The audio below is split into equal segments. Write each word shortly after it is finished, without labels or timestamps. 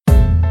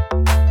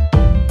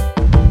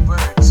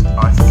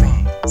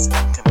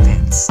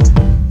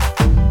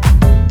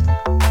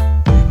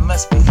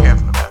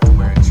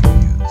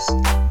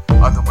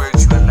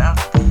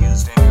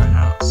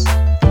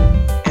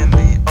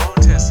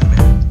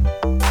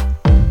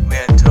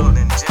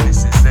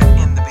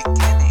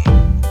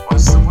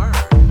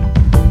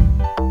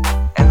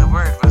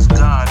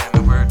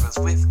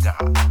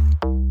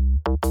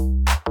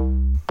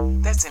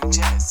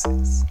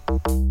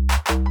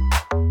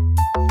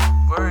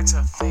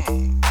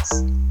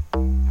names.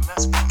 You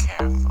must be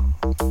careful.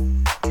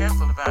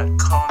 Careful about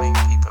calling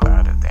people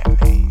out of their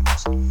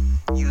names,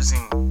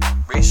 using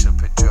racial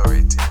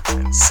pejoratives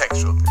and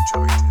sexual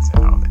pejoratives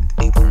and all that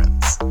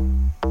ignorance.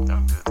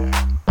 Don't do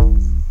that.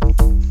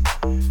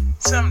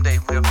 Someday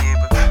we'll be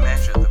able to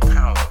measure the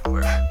power of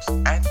words.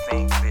 I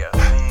think there are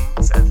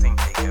things, I think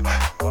they get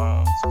on your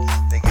walls,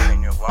 they get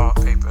in your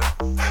wallpaper,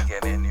 they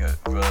get in your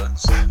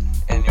rugs,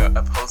 in your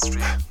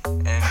upholstery,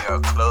 in your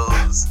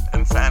clothes,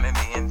 and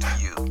finally into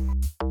you.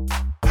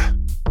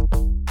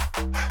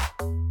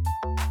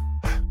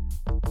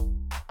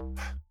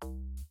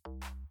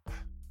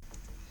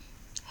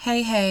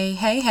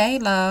 Hey,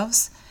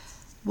 loves.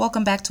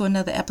 Welcome back to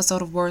another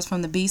episode of Words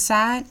from the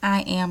B-Side.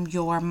 I am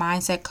your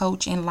mindset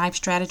coach and life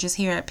strategist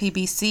here at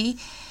PBC,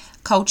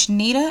 Coach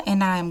Nita,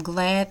 and I am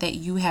glad that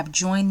you have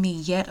joined me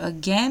yet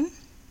again.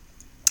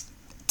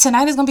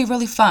 Tonight is going to be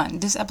really fun.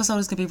 This episode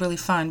is going to be really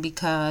fun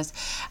because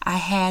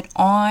I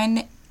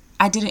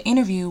did an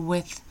interview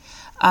with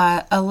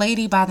a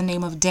lady by the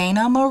name of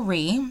Dana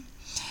Marie.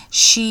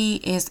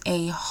 She is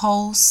a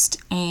host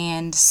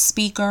and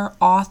speaker,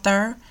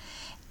 author,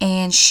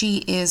 and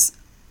she is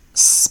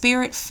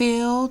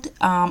spirit-filled,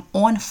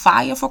 on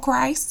fire for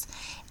Christ.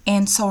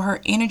 And so her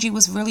energy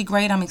was really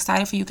great. I'm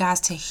excited for you guys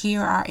to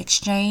hear our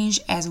exchange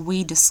as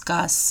we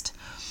discussed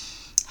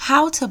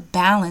how to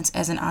balance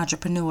as an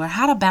entrepreneur,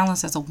 how to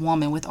balance as a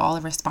woman with all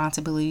the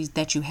responsibilities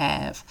that you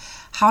have,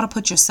 how to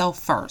put yourself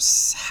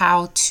first,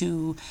 how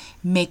to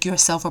make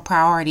yourself a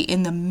priority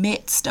in the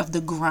midst of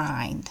the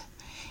grind.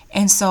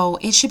 And so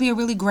it should be a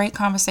really great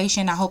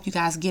conversation. I hope you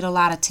guys get a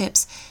lot of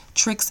tips,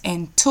 tricks,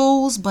 and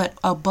tools, but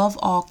above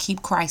all,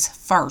 keep Christ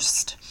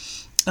first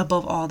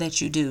above all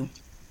that you do.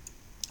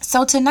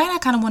 So tonight I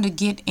kind of want to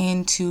get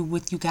into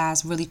with you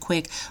guys really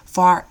quick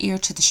for our Ear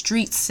to the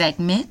Street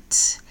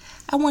segment.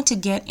 I want to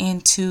get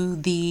into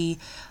the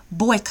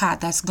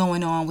boycott that's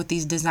going on with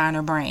these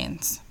designer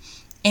brands.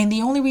 And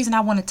the only reason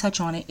I want to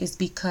touch on it is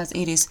because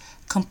it is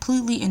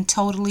completely and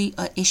totally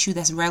an issue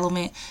that's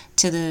relevant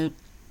to the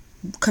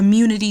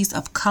communities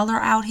of color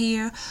out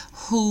here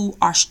who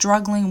are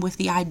struggling with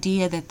the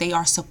idea that they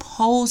are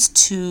supposed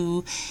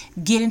to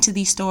get into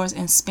these stores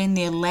and spend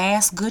their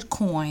last good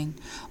coin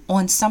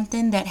on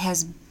something that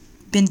has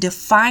been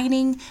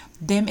defining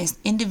them as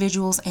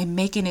individuals and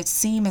making it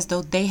seem as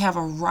though they have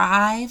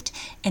arrived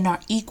and are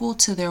equal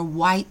to their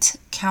white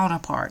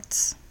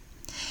counterparts.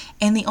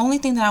 And the only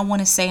thing that I want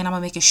to say, and I'm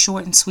going to make it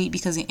short and sweet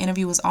because the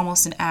interview was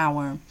almost an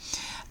hour,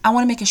 I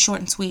want to make it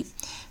short and sweet.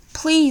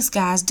 Please,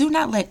 guys, do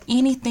not let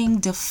anything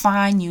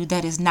define you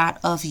that is not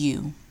of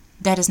you,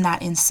 that is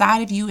not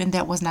inside of you, and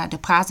that was not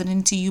deposited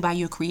into you by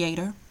your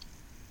Creator.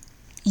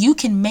 You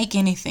can make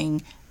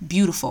anything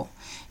beautiful.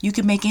 You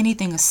can make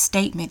anything a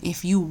statement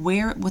if you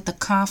wear it with the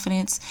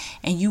confidence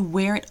and you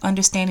wear it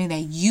understanding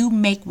that you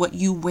make what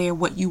you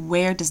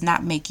wear does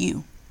not make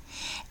you.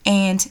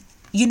 And,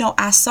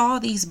 I saw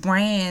these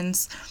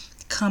brands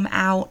come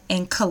out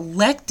and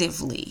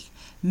collectively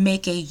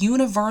make a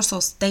universal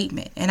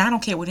statement, and I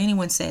don't care what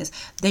anyone says,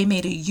 they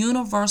made a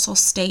universal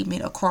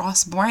statement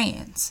across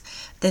brands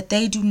that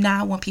they do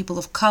not want people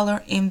of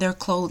color in their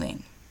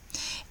clothing.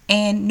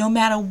 And no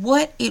matter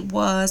what it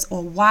was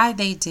or why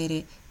they did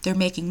it, they're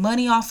making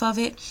money off of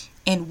it,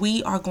 and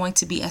we are going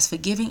to be as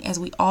forgiving as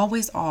we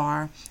always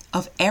are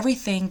of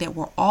everything that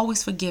we're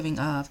always forgiving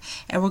of,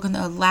 and we're going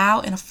to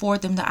allow and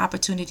afford them the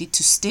opportunity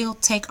to still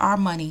take our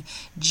money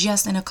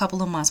just in a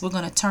couple of months. We're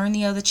going to turn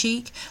the other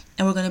cheek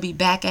and we're going to be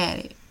back at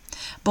it.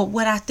 But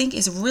what I think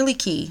is really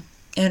key,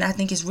 and I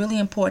think is really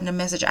important, a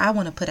message I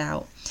want to put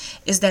out,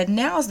 is that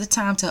now is the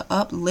time to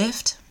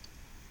uplift,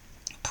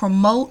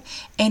 promote,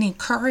 and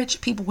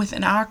encourage people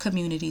within our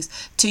communities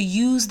to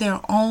use their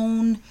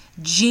own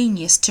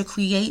genius to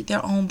create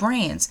their own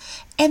brands.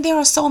 And there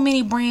are so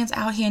many brands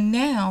out here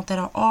now that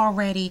are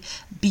already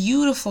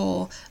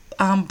beautiful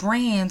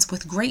brands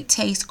with great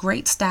taste,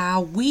 great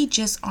style. We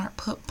just aren't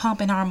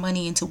pumping our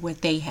money into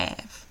what they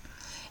have.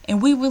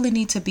 And we really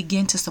need to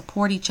begin to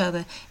support each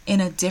other in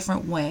a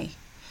different way.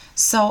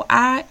 So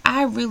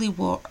I really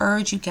will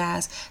urge you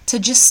guys to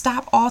just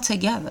stop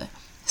altogether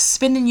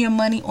spending your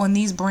money on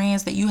these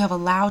brands that you have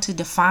allowed to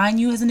define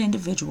you as an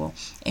individual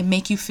and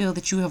make you feel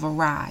that you have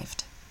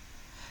arrived.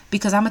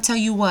 Because I'm going to tell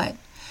you what,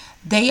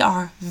 they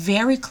are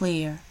very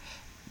clear.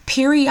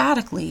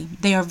 Periodically,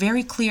 they are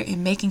very clear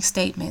in making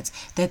statements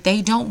that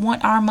they don't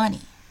want our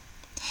money.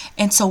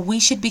 And so we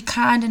should be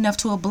kind enough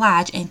to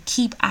oblige and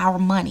keep our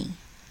money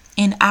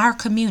in our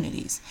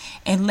communities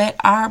and let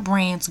our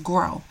brands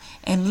grow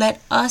and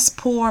let us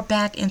pour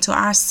back into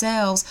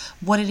ourselves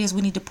what it is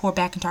we need to pour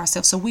back into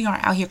ourselves, so we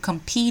aren't out here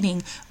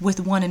competing with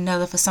one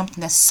another for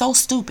something that's so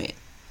stupid.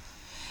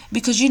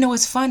 Because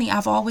it's funny,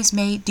 I've always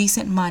made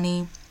decent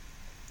money,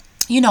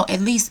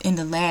 at least in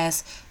the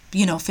last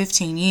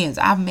 15 years,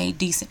 I've made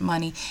decent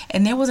money.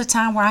 And there was a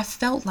time where I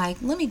felt like,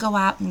 let me go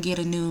out and get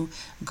a new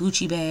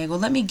Gucci bag, or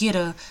let me get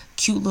a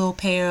cute little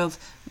pair of,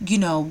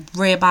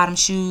 red bottom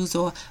shoes,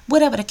 or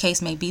whatever the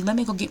case may be. Let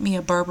me go get me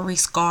a Burberry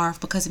scarf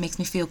because it makes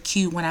me feel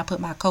cute when I put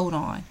my coat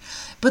on.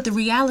 But the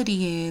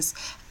reality is,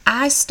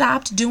 I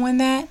stopped doing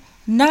that,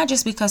 not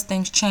just because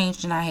things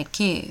changed and I had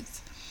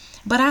kids,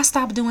 but I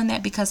stopped doing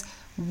that because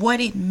what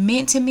it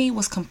meant to me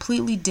was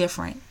completely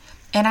different.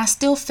 And I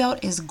still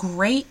felt as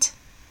great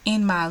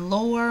in my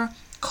lower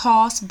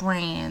cost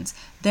brands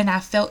than I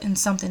felt in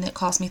something that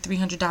cost me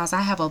 $300.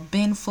 I have a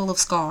bin full of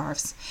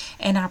scarves,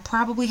 and I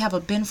probably have a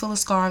bin full of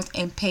scarves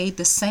and paid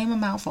the same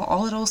amount for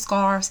all of those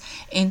scarves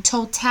in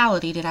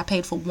totality that I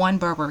paid for one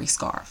Burberry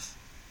scarf.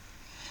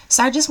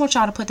 So I just want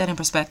y'all to put that in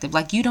perspective.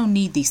 Like, you don't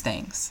need these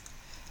things.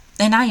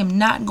 And I am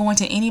not going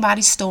to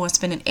anybody's store and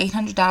spending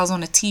 $800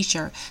 on a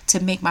t-shirt to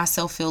make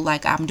myself feel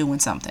like I'm doing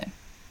something.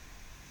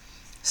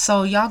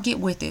 So y'all get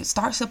with it.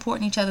 Start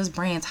supporting each other's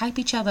brands. Hype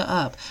each other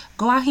up.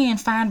 Go out here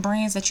and find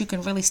brands that you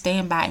can really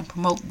stand by and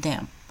promote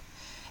them.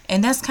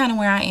 And that's kind of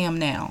where I am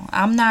now.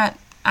 I'm not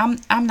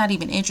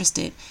even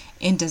interested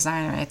in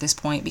designer at this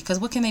point, because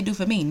what can they do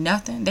for me?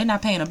 Nothing. They're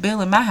not paying a bill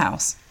in my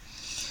house.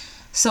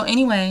 So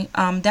anyway,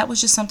 that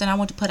was just something I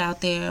want to put out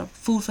there,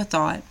 food for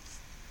thought,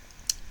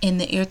 in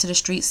the Ear to the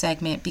Street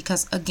segment,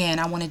 because again,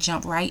 I want to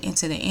jump right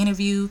into the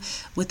interview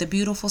with the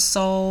beautiful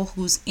soul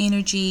whose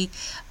energy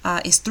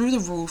is through the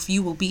roof.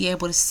 You will be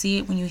able to see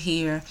it when you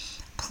hear.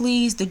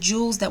 Please, the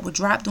jewels that were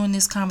dropped during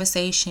this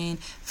conversation,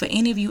 for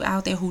any of you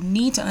out there who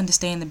need to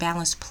understand the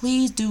balance,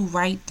 please do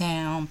write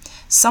down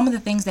some of the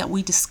things that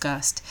we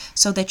discussed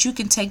so that you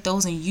can take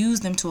those and use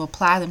them to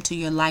apply them to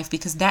your life,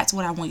 because that's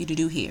what I want you to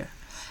do here.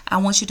 I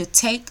want you to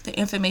take the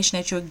information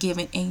that you're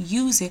given and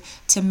use it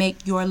to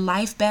make your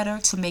life better,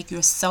 to make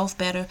yourself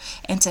better,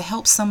 and to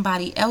help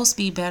somebody else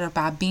be better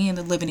by being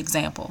the living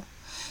example.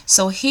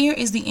 So here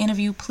is the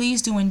interview.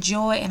 Please do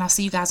enjoy, and I'll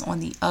see you guys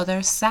on the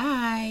other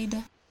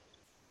side.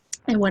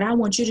 And what I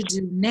want you to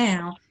do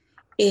now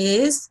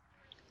is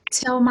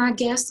tell my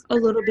guests a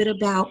little bit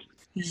about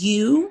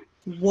you,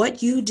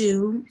 what you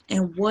do,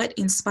 and what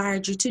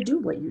inspired you to do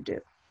what you do.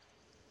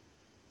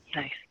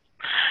 Nice.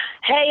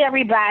 Hey,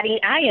 everybody.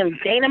 I am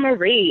Dana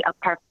Marie, a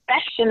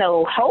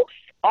professional host,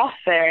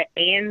 author,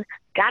 and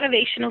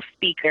motivational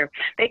speaker.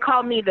 They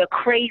call me the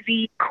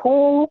crazy,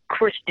 cool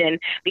Christian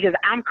because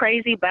I'm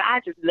crazy, but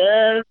I just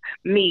love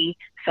me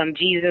some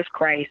Jesus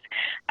Christ.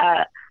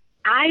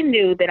 I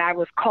knew that I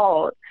was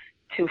called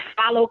to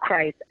follow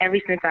Christ ever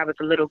since I was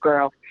a little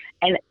girl.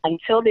 And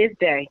until this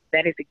day,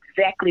 that is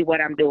exactly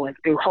what I'm doing,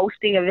 through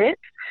hosting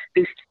events,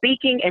 through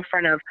speaking in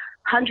front of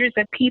hundreds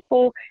of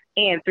people,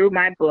 and through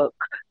my book,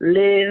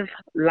 Live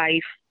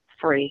Life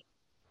Free.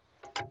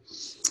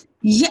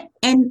 Yeah,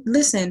 and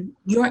listen,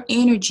 your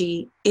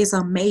energy is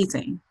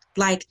amazing.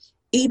 Like,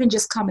 even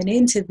just coming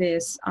into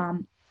this,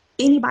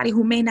 anybody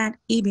who may not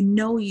even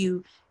know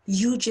you,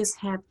 you just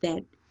have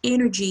that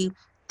energy,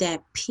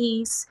 that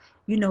peace,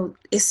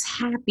 it's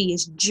happy,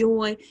 it's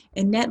joy,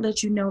 and that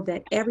lets you know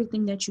that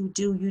everything that you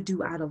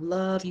do out of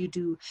love. You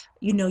do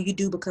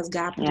because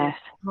God put it in your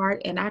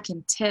heart, and I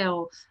can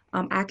tell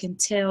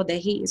that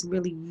He is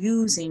really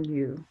using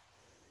you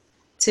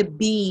to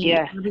be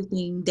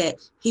everything that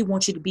He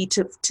wants you to be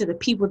to the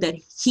people that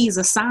He's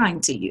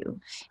assigned to you.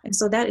 And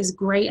so that is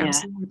great. I'm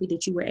so happy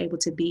that you were able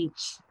to be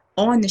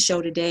on the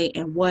show today.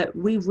 And what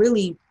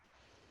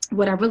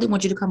I really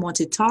want you to come on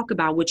to talk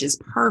about, which is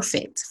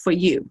perfect for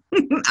you,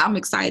 I'm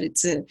excited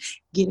to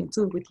get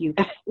into it with you,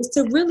 is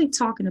to really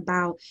talking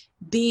about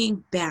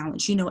being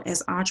balanced,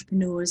 as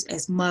entrepreneurs,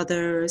 as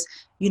mothers,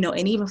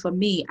 and even for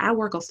me, I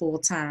work a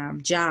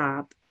full-time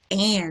job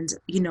and,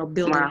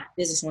 building a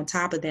business on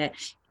top of that.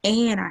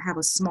 And I have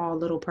a small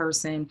little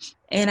person,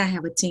 and I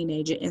have a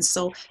teenager. And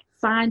so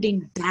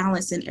finding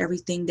balance in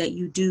everything that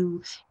you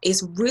do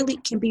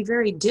can be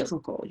very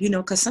difficult,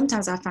 because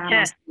sometimes I find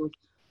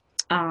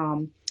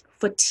myself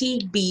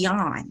fatigued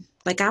beyond.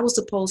 Like, I was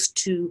supposed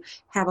to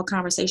have a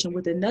conversation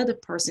with another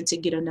person to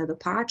get another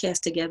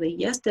podcast together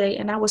yesterday,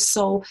 and I was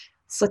so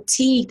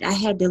fatigued. I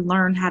had to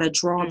learn how to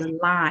draw the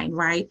line,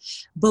 right?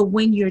 But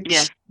when you're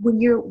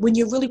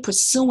really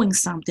pursuing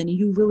something and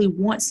you really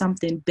want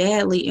something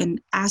badly, and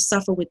I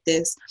suffer with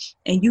this,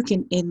 and you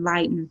can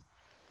enlighten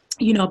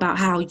about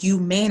how you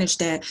manage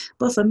that.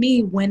 But for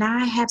me, when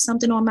I have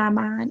something on my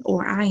mind,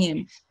 or I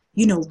am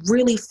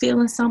really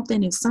feeling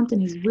something, and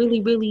something is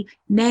really, really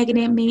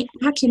nagging at me,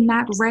 I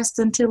cannot rest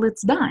until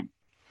it's done.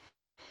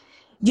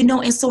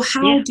 And so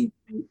how do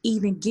you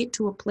even get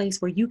to a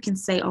place where you can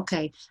say,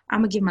 okay, I'm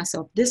going to give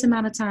myself this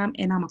amount of time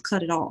and I'm going to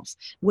cut it off,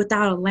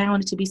 without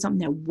allowing it to be something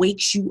that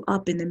wakes you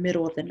up in the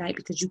middle of the night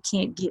because you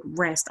can't get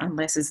rest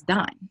unless it's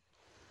done?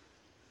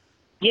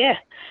 Yeah.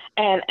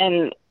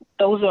 And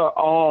those are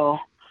all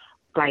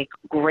like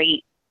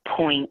great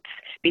points,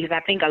 because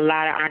I think a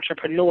lot of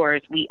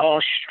entrepreneurs, we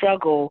all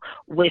struggle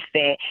with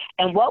that.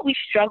 And what we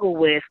struggle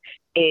with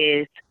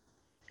is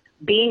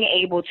being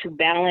able to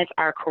balance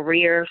our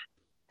careers,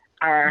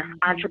 our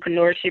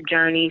entrepreneurship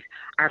journeys,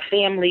 our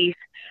families,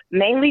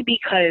 mainly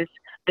because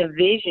the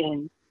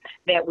vision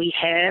that we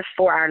have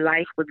for our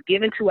life was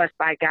given to us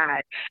by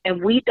God.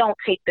 And we don't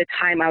take the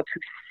time out to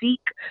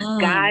seek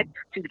God,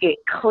 to get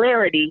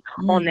clarity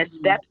on the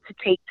steps to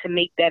take to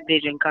make that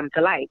vision come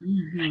to life.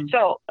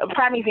 So a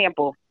prime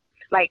example,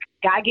 Like,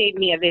 God gave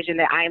me a vision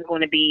that I am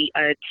going to be a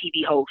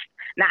TV host.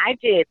 Now, I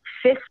did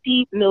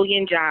 50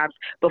 million jobs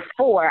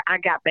before I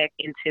got back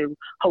into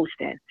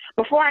hosting.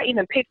 Before I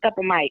even picked up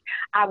a mic,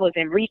 I was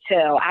in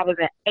retail, I was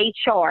in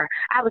HR,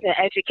 I was in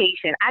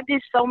education. I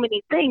did so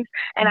many things,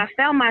 and I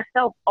found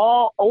myself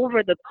all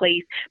over the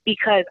place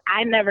because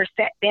I never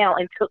sat down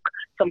and took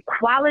some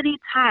quality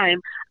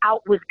time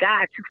out with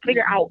God to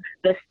figure out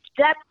the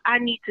steps I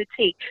need to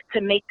take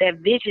to make that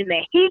vision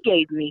that He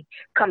gave me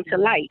come to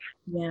life.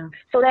 Yeah.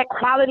 So that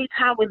quality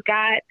time with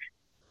God,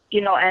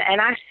 and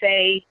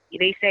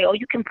they say, oh,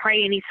 you can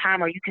pray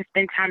anytime or you can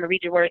spend time to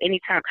read your word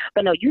anytime.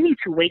 But no, you need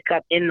to wake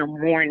up in the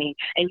morning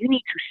and you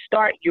need to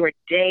start your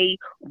day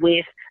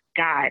with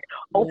God.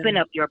 Open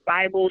up your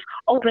Bibles,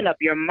 open up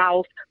your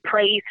mouth,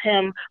 praise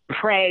Him,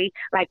 pray,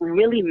 like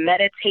really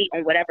meditate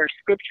on whatever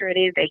scripture it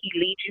is that He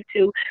leads you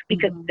to,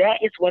 because that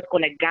is what's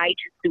going to guide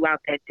you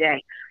throughout that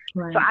day.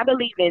 Right. So I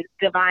believe in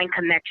divine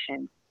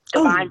connection,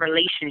 divine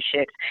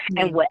relationships,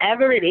 and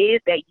whatever it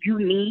is that you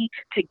need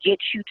to get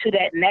you to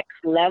that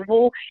next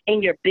level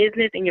in your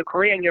business, in your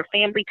career, in your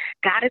family,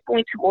 God is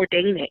going to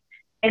ordain it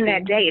in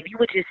that day. If you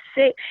would just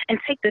sit and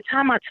take the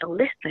time out to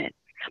listen.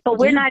 But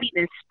we're not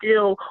even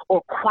still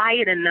or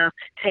quiet enough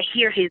to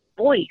hear His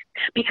voice,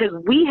 because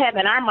we have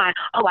in our mind,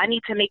 oh, I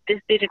need to make this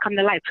vision come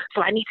to life,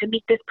 so I need to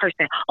meet this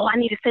person. Oh, I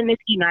need to send this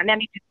email. I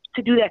need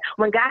to do that.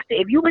 When God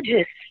said, if you would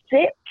just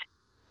sit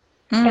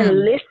and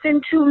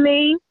listen to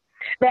me,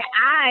 that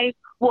I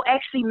will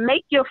actually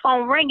make your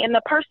phone ring, and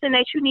the person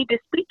that you need to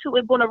speak to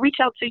is going to reach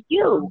out to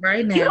you.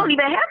 Right now. You don't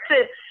even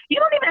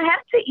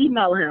have to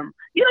email him.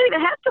 You don't even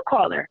have to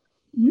call her,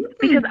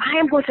 because I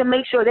am going to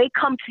make sure they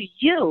come to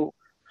you.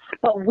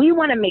 But we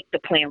want to make the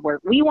plan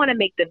work. We want to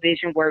make the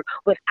vision work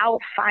without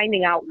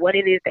finding out what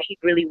it is that He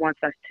really wants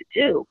us to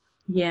do.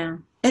 Yeah.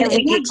 And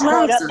we get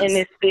caught up in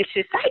this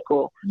vicious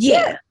cycle.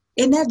 Yeah.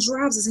 And that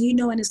drives us.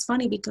 And it's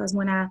funny because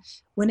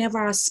whenever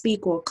I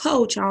speak or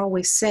coach, I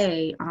always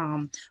say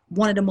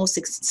one of the most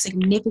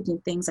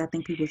significant things I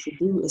think people should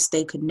do is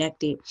stay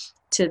connected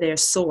to their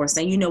source.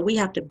 And, we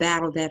have to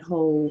battle that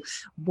whole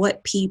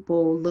what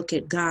people look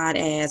at God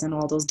as and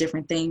all those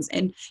different things.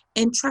 And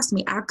trust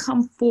me, I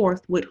come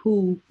forth with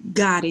who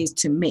God is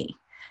to me,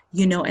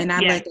 and I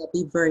let that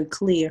be very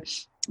clear.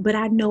 But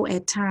I know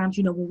at times,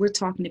 when we're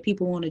talking to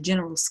people on a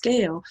general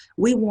scale,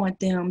 we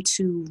want them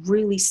to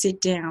really sit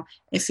down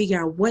and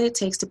figure out what it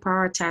takes to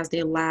prioritize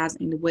their lives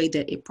in the way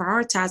that it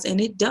prioritizes.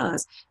 And it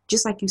does.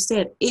 Just like you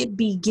said, it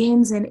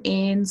begins and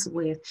ends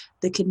with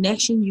the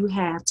connection you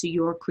have to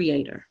your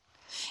Creator.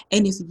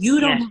 And if you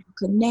don't have a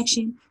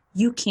connection,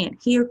 you can't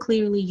hear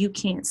clearly, you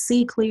can't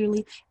see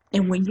clearly.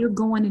 And when you're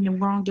going in the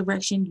wrong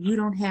direction, you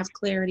don't have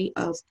clarity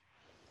of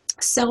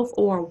self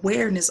or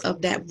awareness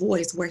of that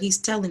voice where He's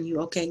telling you,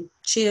 okay,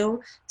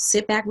 chill,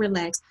 sit back,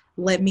 relax,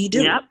 let me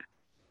do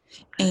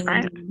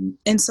it.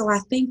 And so I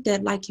think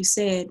that, like you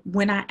said,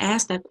 when I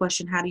asked that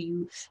question, how do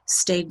you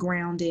stay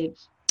grounded,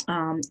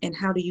 and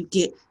how do you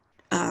get,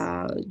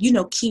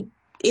 keep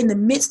in the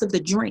midst of the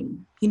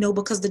dream,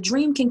 because the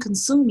dream can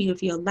consume you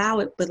if you allow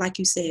it. But like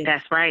you said,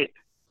 that's right.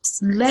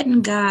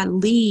 Letting God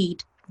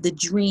lead the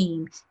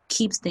dream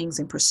keeps things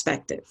in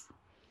perspective.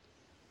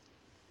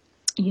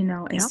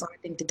 And so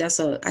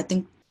I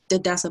think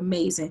that's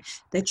amazing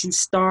that you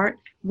start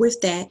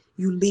with that,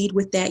 you lead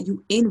with that,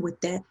 you end with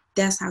that.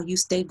 That's how you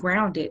stay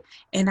grounded.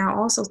 And I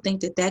also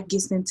think that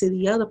gets into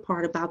the other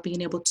part about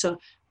being able to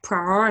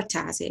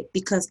prioritize it,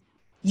 because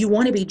you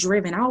want to be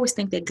driven. I always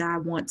think that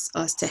God wants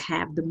us to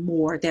have the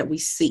more that we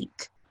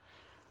seek.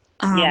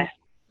 I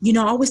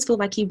always feel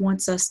like He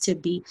wants us to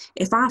be,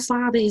 if our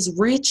Father is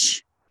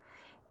rich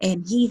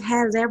and He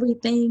has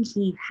everything,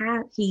 he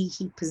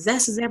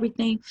possesses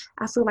everything,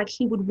 I feel like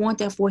He would want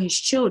that for His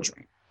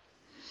children.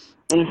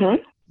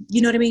 Mm-hmm.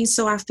 You know what I mean?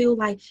 So I feel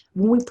like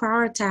when we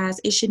prioritize,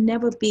 it should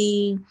never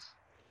be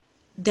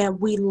that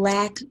we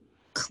lack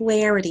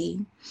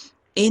clarity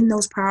in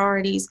those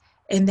priorities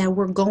and that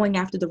we're going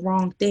after the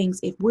wrong things.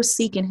 If we're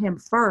seeking Him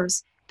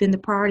first, then the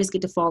priorities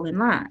get to fall in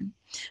line.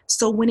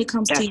 So when it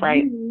comes to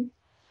you,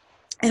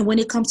 and when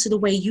it comes to the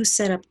way you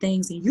set up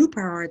things and you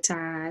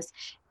prioritize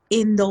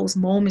in those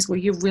moments where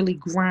you're really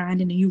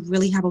grinding and you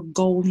really have a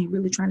goal and you're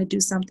really trying to do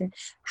something,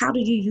 how do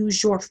you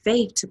use your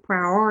faith to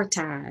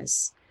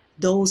prioritize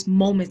those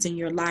moments in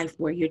your life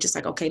where you're just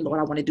like, okay, Lord,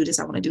 I want to do this,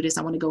 I want to do this,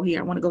 I want to go here,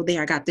 I want to go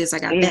there, I got this, I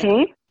got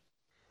that.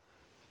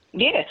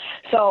 Yeah.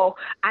 So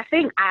I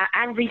think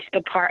I reached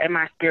a part in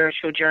my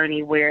spiritual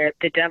journey where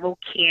the devil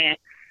can't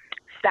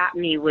stop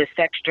me with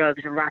sex,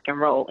 drugs, and rock and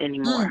roll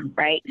anymore,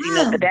 right?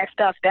 But that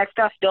stuff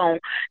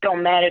don't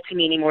matter to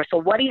me anymore. So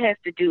what he has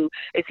to do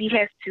is he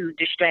has to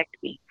distract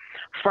me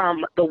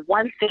from the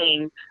one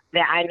thing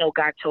that I know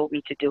God told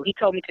me to do. He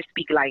told me to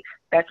speak life.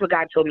 That's what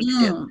God told me to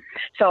do.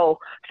 So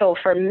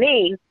for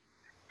me,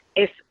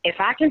 if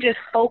I can just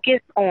focus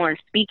on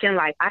speaking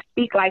life, I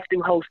speak life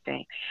through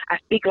hosting, I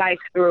speak life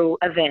through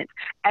events,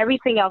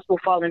 everything else will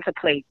fall into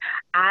place.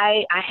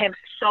 I have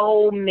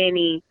so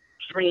many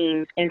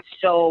dreams and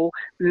so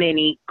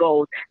many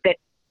goals that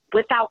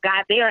without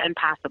God, they are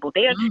impossible.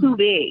 They are too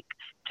big.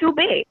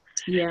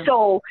 Yeah.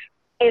 So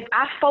if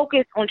I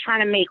focus on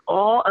trying to make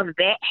all of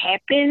that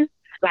happen,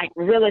 like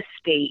real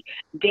estate,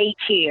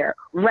 daycare,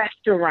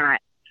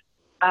 restaurant,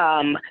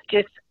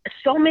 just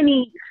so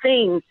many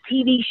things,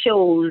 TV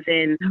shows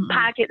and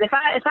podcasts. If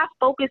I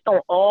focused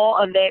on all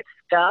of that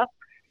stuff,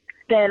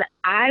 then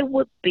I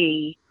would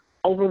be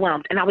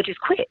overwhelmed and I would just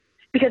quit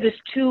because it's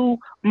too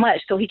much.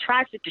 So he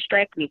tries to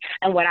distract me.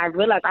 And what I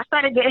realized, I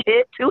started getting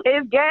hit to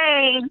his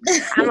game.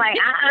 I'm like,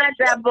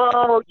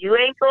 devil, you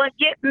ain't going to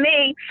get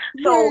me.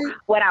 So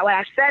what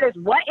I said is,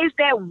 what is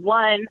that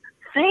one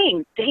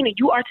thing? Dana,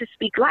 you are to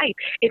speak life.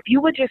 If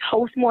you would just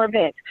host more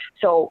events.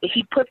 So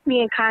he puts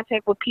me in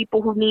contact with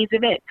people who needs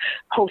events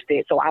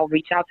hosted. So I'll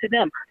reach out to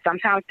them.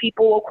 Sometimes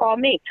people will call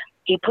me.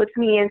 He puts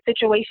me in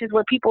situations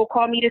where people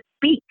call me to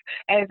speak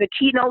as a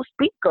keynote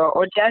speaker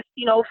or just,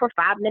 for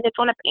 5 minutes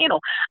on a panel.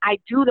 I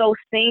do those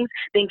things.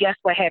 Then guess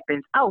what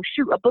happens? Oh,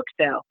 shoot, a book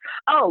sale.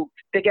 Oh,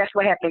 then guess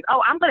what happens?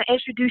 Oh, I'm going to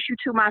introduce you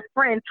to my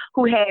friend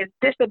who has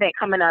this event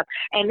coming up,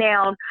 and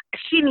now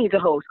she needs a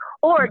host.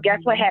 Or guess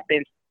what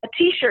happens? A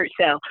T-shirt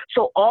sale.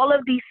 So all of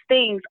these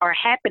things are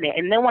happening.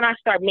 And then when I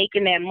start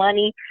making that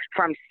money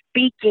from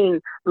speaking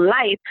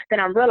life, then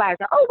I'm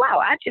realizing, oh, wow,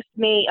 I just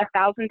made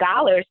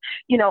 $1,000,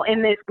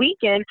 in this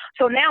weekend.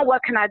 So now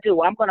what can I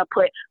do? I'm going to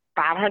put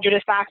 $500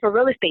 aside for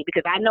real estate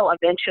because I know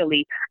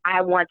eventually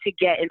I want to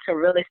get into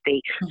real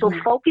estate. So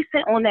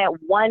focusing on that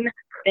one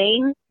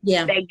thing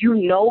that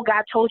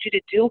God told you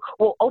to do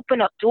will open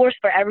up doors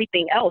for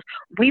everything else.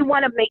 We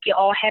want to make it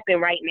all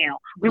happen right now.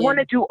 We want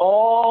to do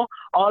all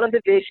of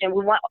the vision.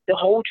 We want the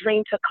whole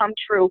dream to come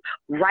true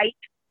right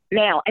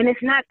now. And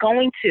it's not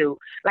going to.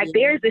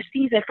 There is a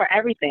season for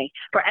everything.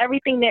 For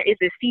everything there is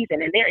a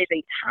season and there is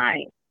a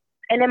time.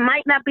 And it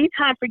might not be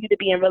time for you to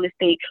be in real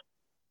estate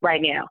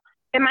right now.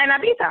 It might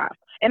not be time.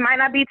 It might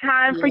not be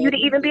time for you to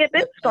even be a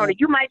business owner.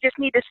 You might just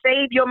need to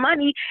save your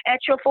money at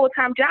your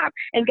full-time job,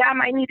 and God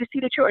might need to see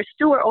that you're a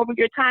steward over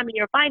your time and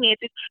your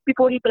finances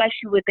before he bless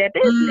you with that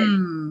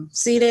business.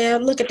 See there?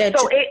 Look at that.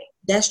 So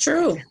that's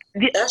true.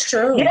 That's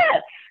true.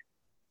 Yes.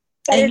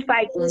 But it's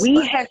like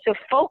we have to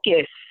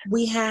focus.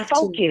 We have to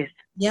focus.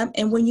 Yep.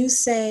 And when you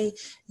say,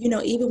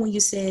 even when you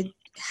said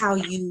how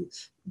you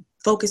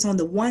focus on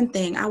the one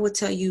thing, I would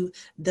tell you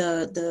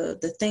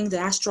the thing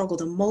that I struggle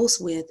the most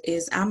with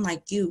is I'm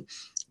like you.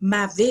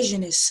 My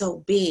vision is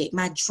so big.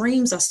 My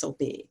dreams are so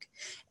big.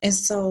 And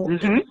so in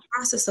the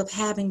process of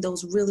having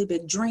those really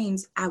big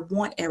dreams, I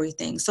want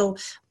everything. So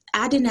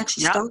I didn't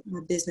actually start my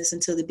business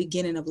until the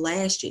beginning of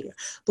last year.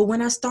 But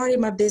when I started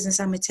my business,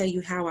 I'm going to tell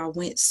you how I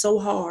went so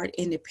hard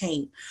in the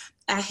paint.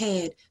 I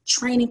had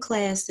training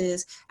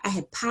classes. I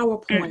had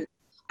PowerPoint.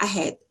 I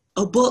had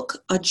a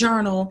book, a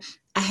journal.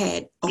 I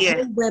had a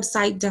whole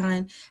website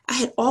done. I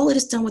had all of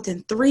this done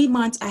within 3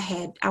 months.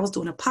 I was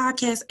doing a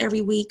podcast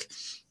every week.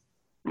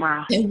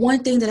 Wow. And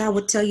one thing that I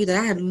would tell you that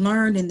I had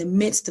learned in the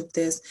midst of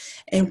this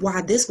and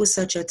why this was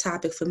such a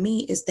topic for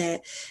me is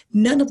that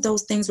none of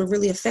those things were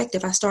really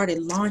effective. I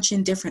started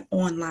launching different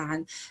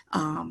online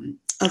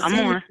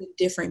events,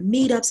 different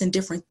meetups and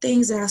different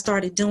things that I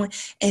started doing.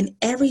 And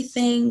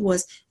everything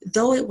was,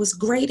 though it was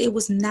great, it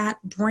was not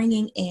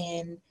bringing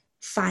in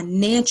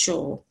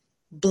financial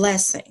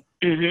blessing.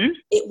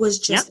 It was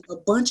just a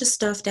bunch of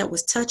stuff that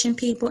was touching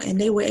people, and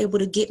they were able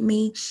to get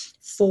me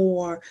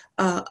for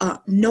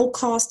no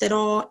cost at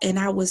all. And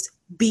I was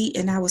beat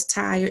and I was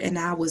tired and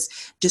I was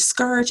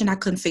discouraged and I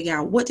couldn't figure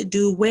out what to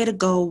do, where to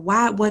go,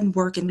 why it wasn't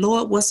working.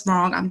 Lord, what's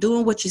wrong? I'm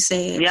doing what you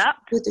said.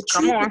 But the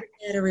truth of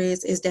the matter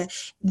is that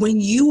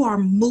when you are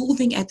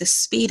moving at the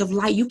speed of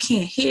light, you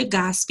can't hear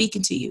God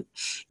speaking to you.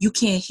 You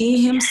can't hear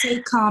him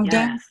say, calm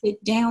down,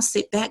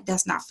 sit back.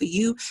 That's not for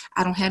you.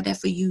 I don't have that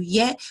for you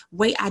yet.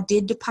 Wait, I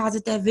did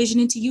deposit that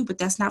vision into you, but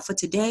that's not for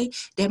today.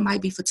 That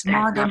might be for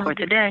tomorrow. That might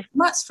be for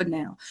months from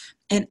now.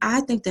 And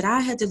I think that I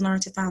had to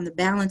learn to find the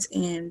balance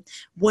in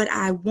what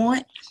I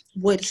want,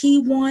 what he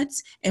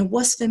wants, and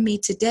what's for me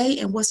today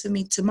and what's for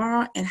me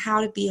tomorrow, and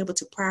how to be able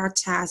to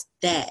prioritize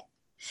that.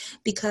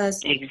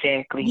 Because,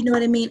 you know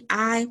what I mean?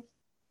 I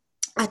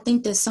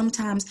think that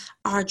sometimes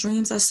our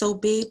dreams are so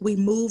big, we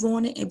move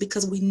on it, and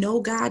because we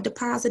know God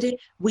deposited,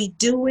 we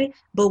do it,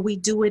 but we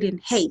do it in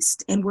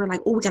haste. And we're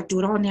like, oh, we got to do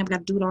it all now. We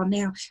got to do it all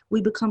now.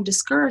 We become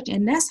discouraged.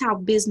 And that's how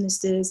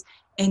businesses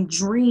and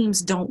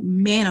dreams don't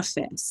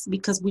manifest,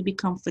 because we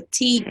become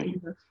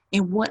fatigued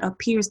in what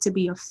appears to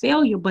be a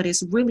failure, but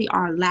it's really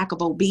our lack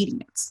of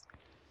obedience.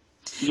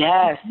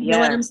 Yes. You know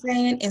what I'm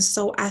saying? And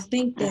so I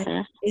think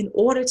that in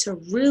order to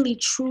really,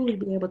 truly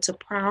be able to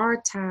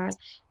prioritize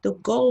the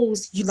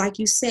goals, like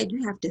you said,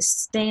 you have to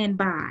stand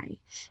by.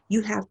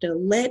 You have to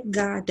let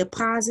God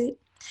deposit.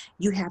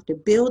 You have to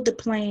build the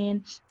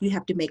plan. You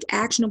have to make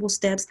actionable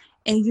steps,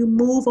 and you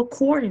move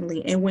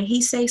accordingly. And when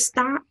he says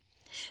stop,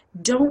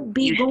 don't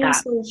be going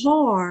so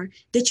hard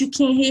that you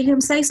can't hear him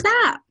say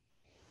stop.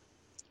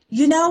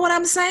 You know what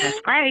I'm saying?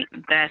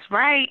 That's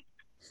right.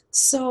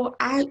 So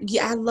I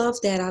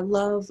love that. I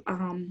love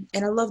and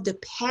I love the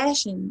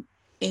passion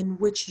in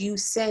which you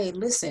say,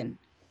 listen,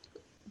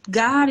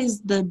 God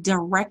is the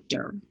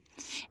director,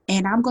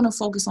 and I'm going to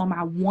focus on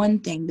my one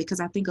thing, because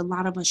I think a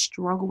lot of us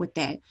struggle with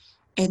that.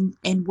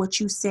 And what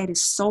you said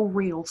is so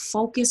real.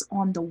 Focus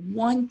on the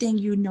one thing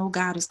you know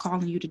God is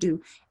calling you to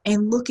do,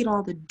 and look at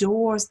all the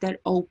doors that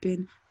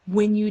open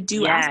when you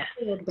do. I Yes.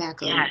 scaled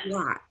back a Yes.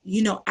 lot.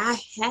 You know, I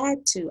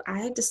had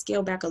to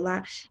scale back a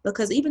lot,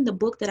 because even the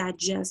book that I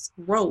just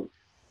wrote,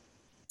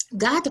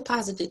 God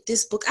deposited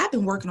this book. I've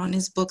been working on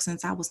this book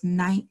since I was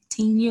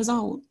 19 years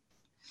old.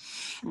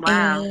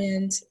 Wow.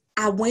 And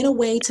I went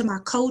away to my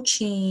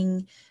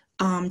coaching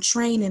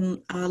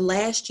training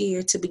last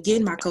year to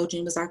begin my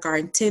coaching. It was like our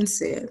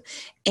intensive.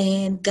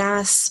 And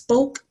God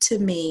spoke to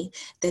me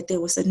that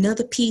there was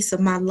another piece of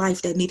my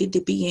life that needed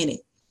to be in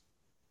it.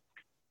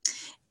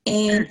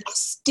 And I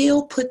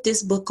still put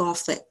this book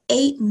off for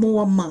 8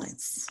 more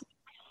months.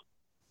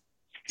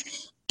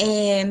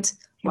 And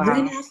when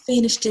I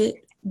finished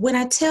it, when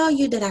I tell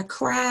you that I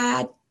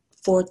cried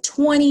for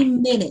 20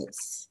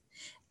 minutes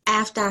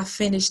after I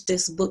finished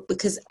this book,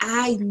 because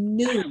I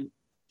knew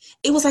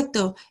it was like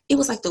the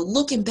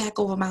looking back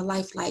over my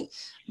life, like,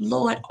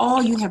 Lord,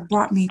 all you have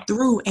brought me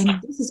through, and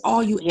this is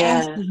all you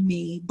asked of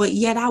me, but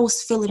yet I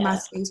was filling my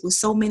space with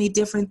so many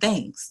different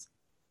things.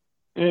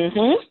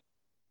 Mm-hmm.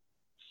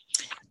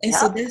 And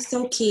so that's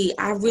so key.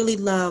 I really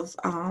love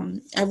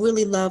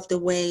the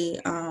way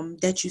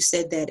that you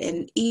said that,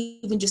 and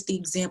even just the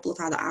example of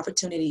how the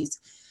opportunities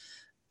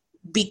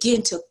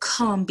begin to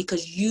come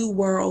because you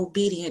were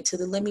obedient to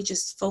let me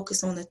just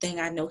focus on the thing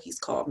I know He's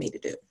called me to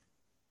do.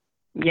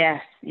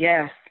 Yes,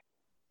 yes.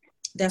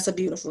 That's a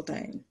beautiful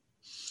thing.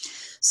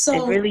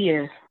 So it really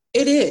is.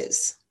 It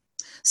is.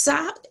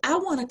 So I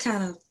want to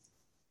kind of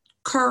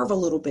curve a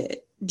little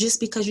bit, just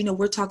because, you know,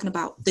 we're talking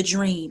about the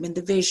dream and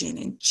the vision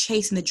and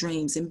chasing the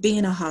dreams and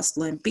being a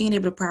hustler and being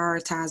able to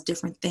prioritize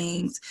different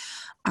things.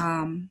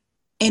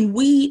 And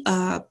we,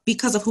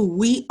 because of who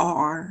we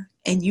are,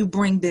 and you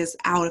bring this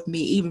out of me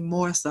even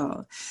more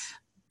so,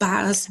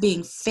 by us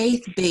being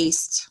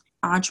faith-based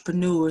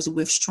entrepreneurs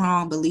with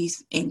strong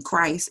belief in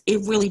Christ, it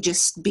really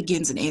just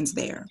begins and ends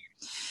there.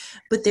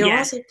 But there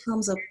also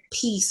comes a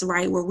piece,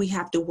 right, where we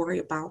have to worry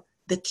about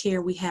the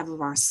care we have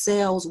of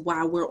ourselves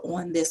while we're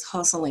on this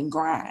hustle and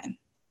grind.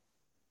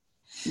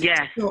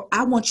 Yeah. So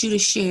I want you to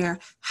share,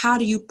 how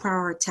do you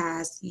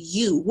prioritize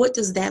you? What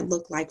does that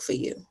look like for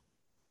you?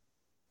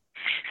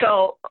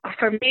 So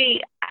for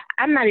me,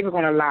 I'm not even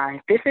going to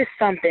lie. This is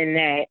something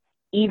that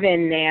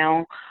even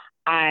now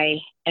I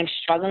am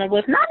struggling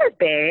with. Not as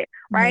bad,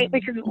 right?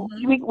 Mm-hmm.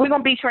 Because we're going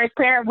to be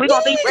transparent. We're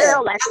going to be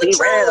real. Let's be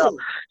real.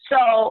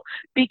 So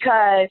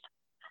because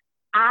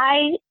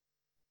I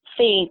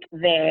think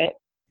that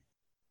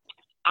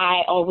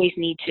I always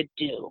need to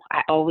do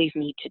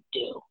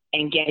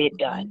and get it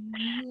done.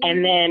 Mm-hmm.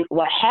 And then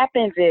what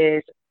happens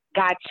is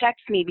God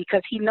checks me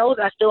because He knows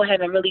I still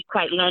haven't really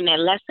quite learned that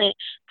lesson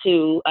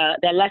to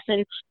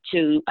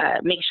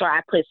make sure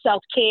I put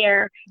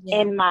self-care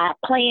in my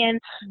plan.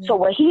 Yeah. So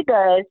what He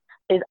does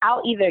is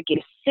I'll either get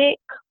sick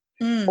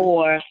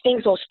or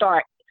things won't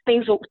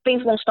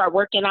start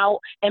working out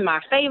in my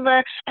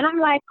favor. And I'm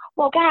like,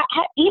 well, God,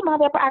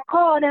 I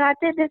called and I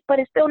did this, but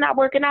it's still not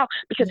working out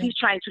because He's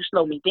trying to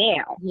slow me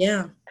down.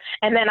 Yeah.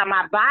 And then on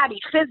my body,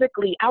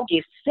 physically, I'll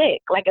get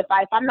sick. Like if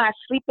I'm not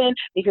sleeping,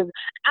 because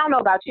I don't know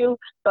about you,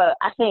 but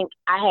I think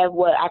I have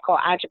what I call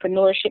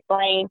entrepreneurship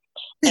brain.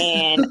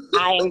 And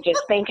I am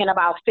just thinking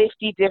about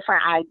 50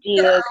 different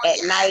ideas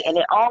at night. And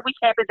it always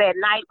happens at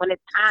night when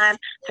it's time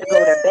to go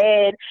to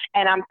bed.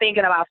 And I'm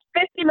thinking about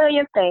 50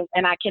 million things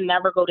and I can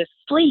never go to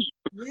sleep.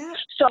 Yeah.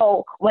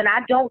 So when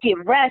I don't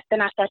get rest,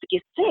 then I start to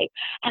get sick.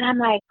 And I'm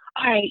like,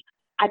 all right,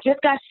 I just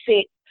got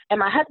sick. And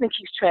my husband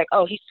keeps track.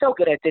 Oh, he's so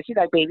good at this. He's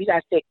like, babe, you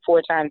got sick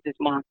 4 times this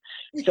month.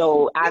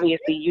 So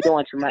obviously you're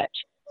doing too much.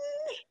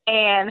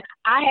 And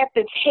I have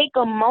to take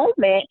a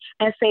moment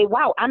and say,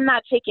 wow, I'm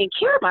not taking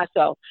care of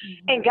myself.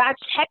 Mm-hmm. And God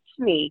checks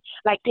me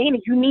like, Dana,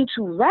 you need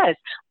to rest.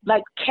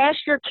 Like, cast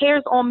your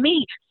cares on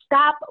me.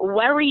 Stop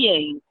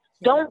worrying.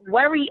 Don't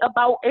worry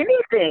about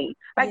anything.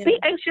 Like, be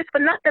anxious for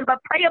nothing, but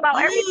pray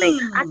about everything.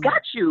 I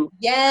got you.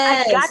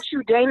 Yes. I got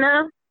you,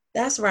 Dana.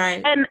 That's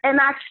right. And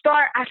I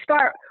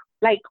start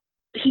like,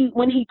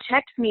 when he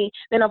checks me,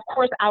 then of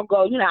course I'll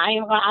go,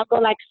 I'll go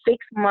like 6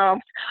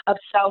 months of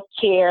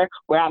self-care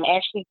where I'm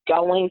actually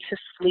going to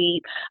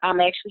sleep. I'm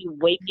actually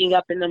waking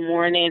up in the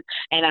morning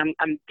and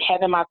I'm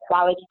having my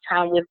quality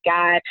time with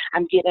God.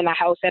 I'm getting in the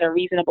house at a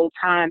reasonable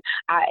time.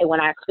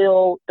 When I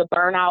feel the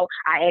burnout,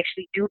 I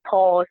actually do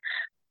pause.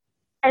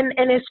 And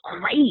it's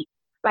great.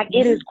 Like,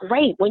 it is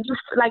great when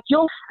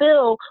you'll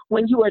feel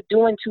when you are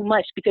doing too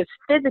much, because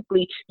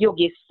physically you'll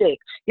get sick.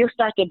 You'll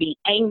start to be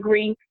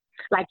angry.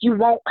 Like, you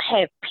won't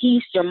have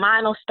peace. Your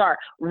mind will start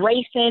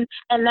racing.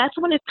 And that's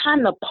when it's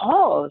time to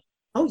pause.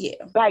 Oh, yeah.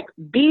 Like,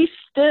 be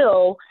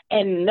still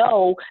and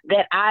know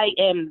that I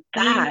am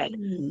God.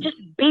 Just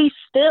be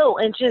still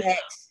and just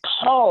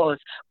pause,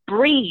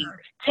 breathe,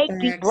 take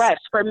deep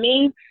breaths. For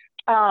me,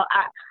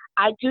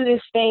 I do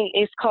this thing.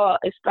 It's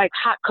like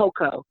hot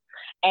cocoa.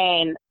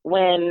 And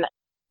when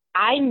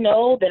I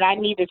know that I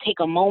need to take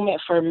a moment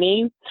for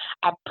me,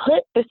 I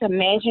put this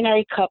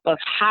imaginary cup of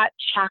hot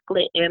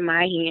chocolate in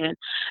my hand.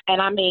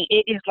 And I mean,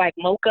 it is like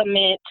mocha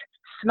mint,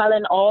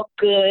 smelling all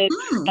good.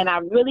 Mm. And I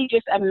really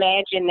just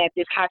imagine that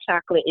this hot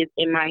chocolate is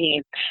in my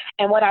hand.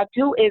 And what I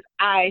do is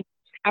I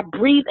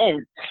breathe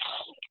in.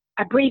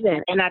 I breathe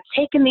in and I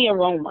take in the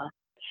aroma.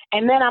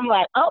 And then I'm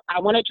like, oh,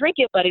 I want to drink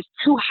it, but it's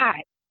too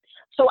hot.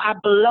 So I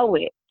blow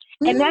it.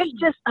 And that's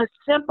just a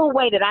simple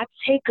way that I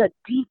take a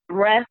deep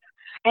breath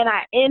and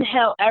I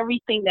inhale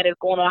everything that is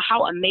going on,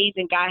 how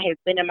amazing God has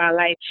been in my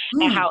life,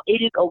 and how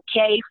it is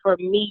okay for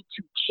me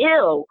to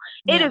chill.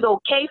 Yeah. It is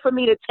okay for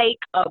me to take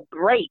a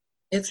break.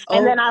 It's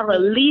and then I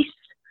release,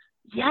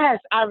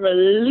 I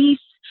release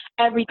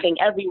everything,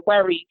 every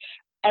worry,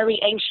 every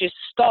anxious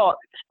thought,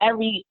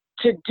 every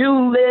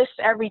to-do list,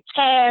 every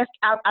task.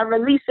 I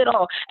release it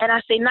all. And I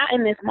say, not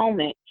in this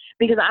moment,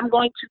 because I'm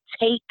going to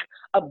take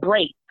a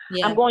break.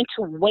 Yeah. I'm going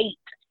to wait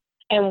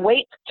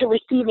to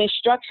receive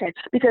instruction,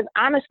 because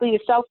honestly, the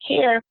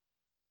self-care,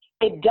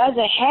 it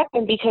doesn't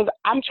happen because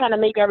I'm trying to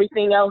make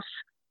everything else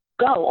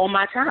go on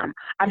my time.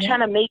 I'm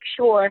trying to make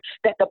sure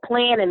that the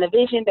plan and the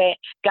vision that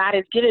God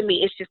has given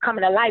me is just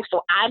coming to life.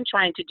 So I'm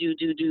trying to do.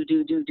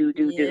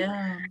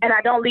 And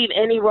I don't leave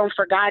any room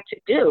for God to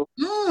do.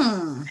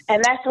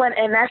 And that's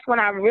when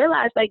I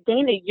realized, like,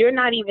 Dana, you're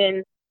not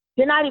even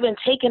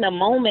taking a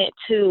moment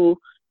to,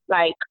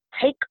 like,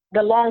 take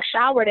the long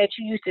shower that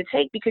you used to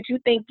take because you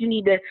think you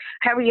need to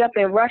hurry up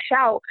and rush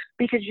out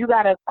because you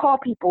got to call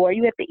people or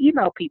you have to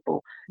email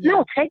people. Yeah.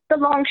 No, take the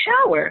long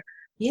shower.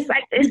 Yeah.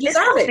 Like, it's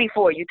healthy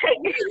for you.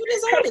 Take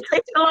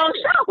the long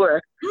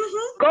shower.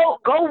 Mm-hmm.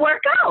 Go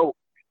work out.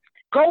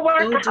 Go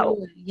work out.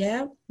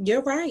 Yeah,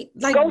 you're right.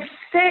 Like, go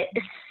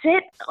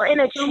sit in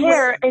a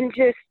chair and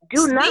just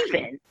do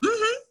nothing.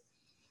 Mm-hmm.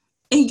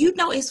 And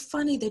it's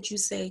funny that you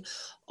say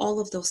all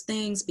of those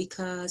things,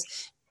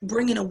 because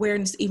bringing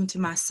awareness even to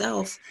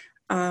myself,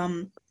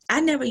 I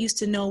never used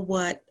to know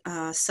what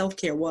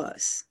self-care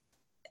was.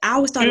 I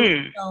always thought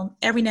it was,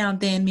 every now and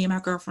then, me and my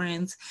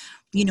girlfriends,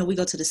 we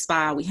go to the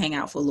spa, we hang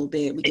out for a little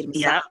bit, we get a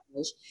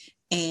massage.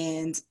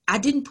 And I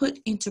didn't put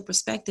into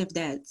perspective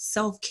that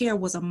self-care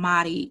was a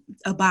body,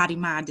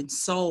 mind, and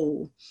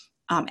soul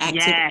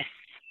activity. Yes.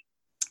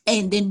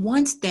 And then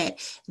once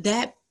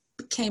that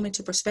came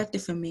into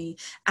perspective for me,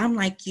 I'm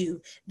like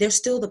you, there's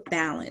still the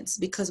balance,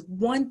 because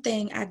one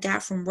thing I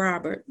got from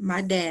Robert,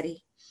 my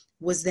daddy,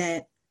 was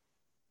that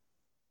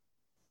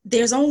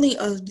there's only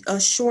a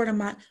short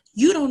amount.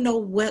 You don't know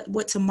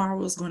what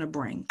tomorrow is going to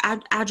bring.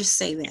 I just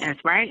say that.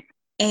 That's right.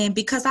 And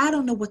because I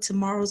don't know what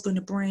tomorrow is going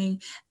to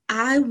bring,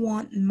 I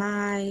want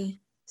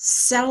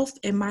myself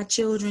and my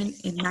children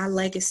and my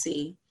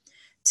legacy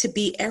to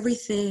be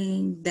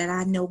everything that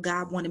I know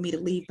God wanted me to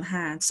leave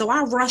behind. So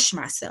I rush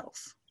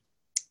myself.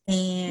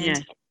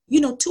 And,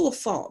 to a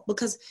fault,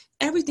 because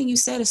everything you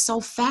said is so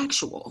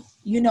factual.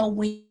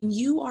 When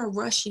you are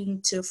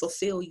rushing to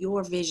fulfill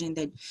your vision,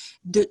 that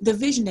the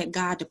vision that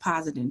God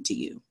deposited into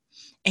you,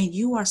 and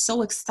you are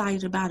so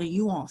excited about it,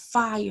 you on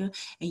fire,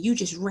 and you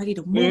just ready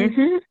to move,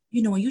 and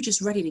you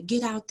just ready to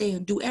get out there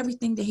and do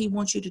everything that he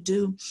wants you to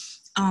do.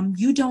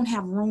 You don't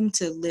have room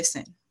to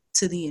listen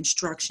to the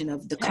instruction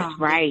of the calm.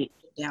 Right.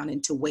 Down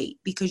and to wait,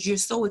 because you're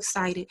so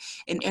excited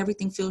and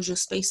everything fills your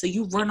space. So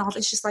you run off.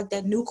 It's just like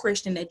that new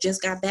Christian that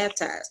just got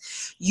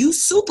baptized. You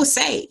super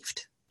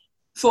saved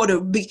for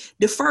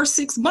the first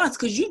 6 months,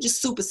 because you just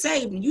super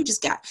saved, and you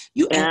just got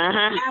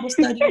Bible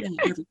study,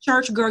 every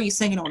church girl, you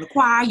singing on the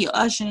choir, you're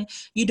ushering,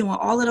 you're doing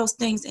all of those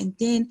things. And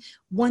then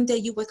one day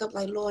you wake up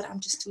like, Lord, I'm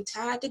just too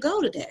tired to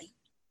go today.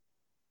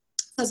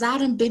 Because I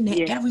done been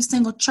to every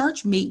single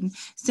church meeting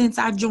since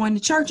I joined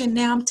the church, and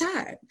now I'm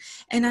tired.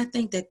 And I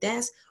think that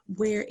that's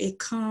where it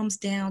comes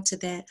down to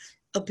that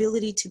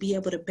ability to be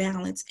able to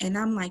balance. And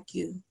I'm like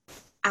you,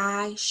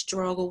 I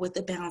struggle with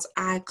the balance.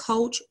 I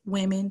coach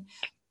women.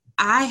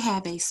 I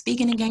have a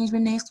speaking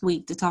engagement next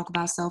week to talk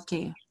about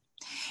self-care.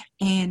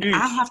 And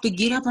I have to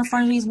get up in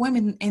front of these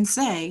women and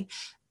say,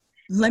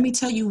 let me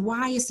tell you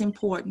why it's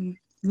important.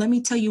 Let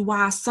me tell you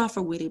why I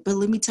suffer with it, but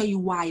let me tell you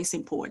why it's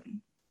important.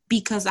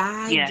 Because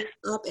I get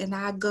up and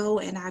I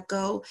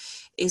go.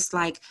 It's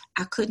like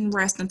I couldn't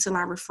rest until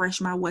I refresh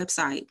my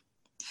website.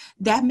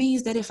 That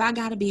means that if I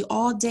got to be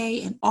all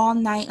day and all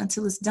night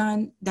until it's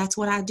done, that's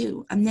what I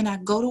do. And then I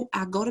go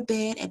to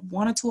bed at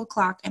 1 or 2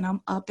 o'clock, and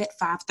I'm up at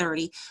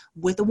 5:30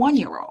 with a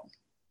 1-year-old.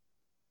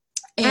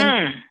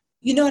 And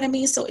you know what I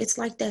mean? So it's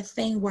like that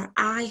thing where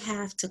I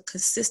have to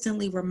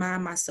consistently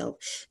remind myself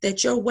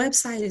that your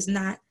website is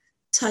not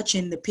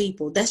touching the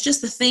people. That's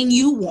just the thing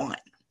you want.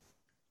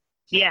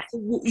 Yeah.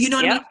 You know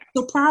what I mean?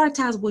 So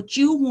prioritize what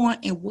you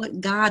want and what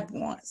God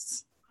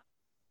wants.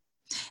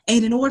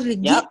 And in order to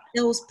get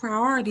those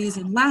priorities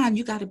in line,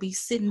 you got to be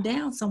sitting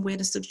down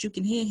somewhere so that you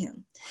can hear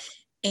him.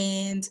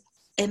 And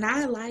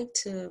I like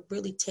to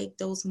really take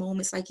those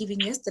moments. Like even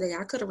yesterday,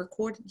 I could have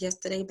recorded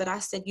yesterday, but I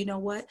said, you know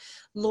what,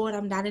 Lord,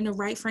 I'm not in the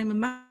right frame of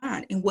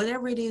mind. And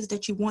whatever it is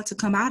that you want to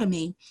come out of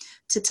me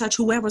to touch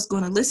whoever's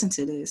going to listen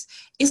to this,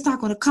 it's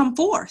not going to come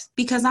forth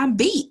because I'm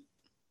beat.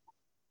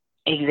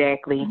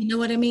 Exactly. You know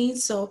what I mean?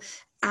 So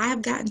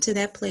I've gotten to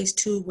that place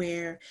too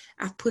where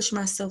I've pushed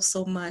myself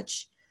so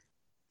much.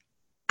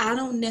 I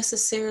don't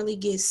necessarily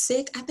get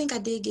sick. I think I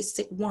did get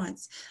sick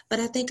once, but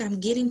I think I'm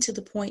getting to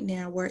the point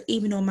now where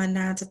even on my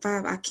 9 to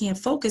 5, I can't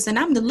focus, and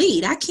I'm the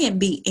lead. I can't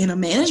be in a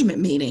management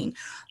meeting.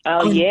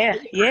 Oh, yeah,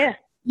 yeah.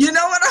 You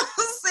know what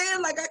I'm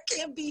saying? Like, I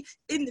can't be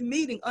in the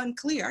meeting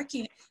unclear.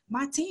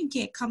 My team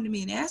can't come to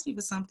me and ask me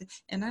for something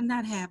and I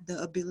not have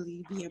the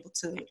ability to be able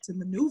to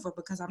maneuver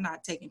because I'm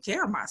not taking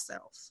care of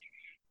myself.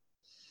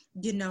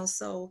 You know,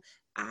 so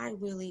I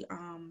really,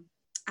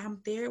 I'm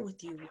there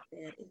with you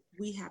that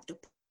we have to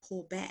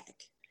pull back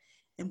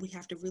and we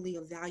have to really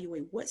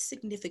evaluate what's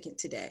significant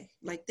today.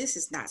 Like, this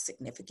is not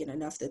significant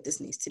enough that this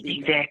needs to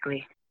be done.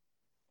 Exactly.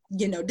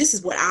 You know, this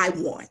is what I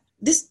want.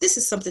 This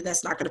is something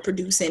that's not going to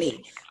produce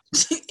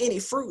any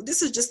fruit.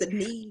 This is just a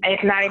need.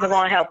 It's not even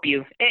going to help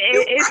you.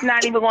 It's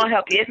not even going to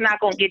help you. It's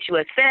not going to get you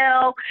a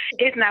sale.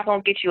 It's not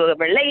going to get you a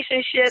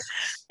relationship.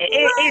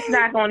 It's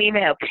not going to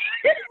even help you.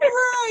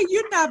 Right.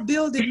 You're not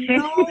building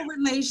no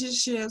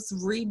relationships,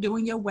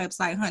 redoing your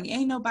website, honey.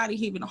 Ain't nobody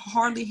even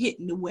hardly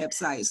hitting the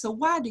website. So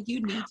why do you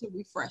need to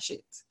refresh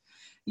it?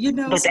 You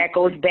know, but that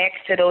goes back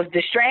to those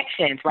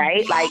distractions,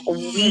 right?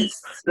 Yes.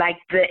 Like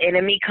the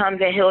enemy comes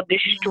and he'll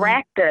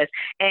distract us,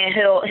 and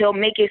he'll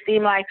make it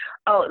seem like,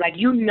 oh, like,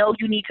 you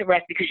need to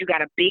rest because you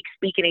got a big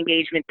speaking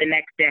engagement the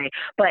next day.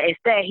 But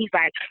instead, he's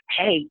like,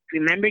 hey,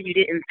 remember you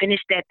didn't finish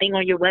that thing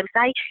on your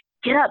website?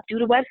 Get up, do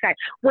the website,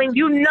 when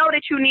you know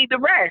that you need the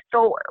rest.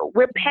 So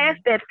we're past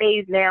that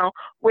phase now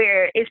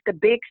where it's the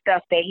big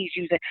stuff that he's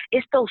using.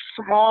 It's those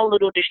small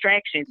little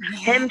distractions.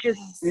 Yes. Him just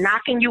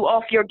knocking you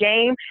off your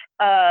game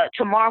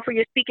tomorrow for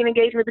your speaking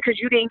engagement because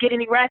you didn't get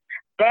any rest.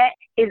 That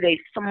is a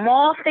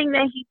small thing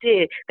that he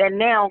did that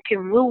now can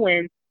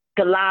ruin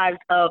the lives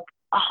of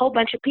a whole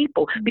bunch of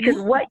people, because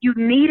what you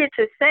needed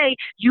to say,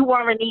 you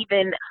weren't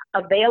even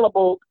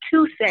available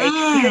to say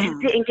because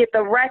you didn't get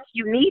the rest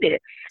you needed.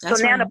 That's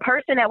so now right. The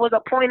person that was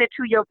appointed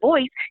to your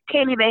voice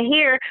can't even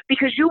hear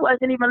because you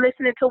wasn't even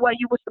listening to what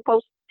you were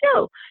supposed to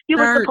do. You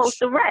were supposed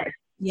to rest.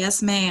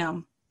 Yes,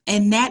 ma'am.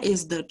 And that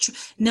is the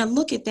truth. Now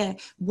look at that.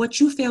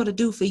 What you fail to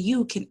do for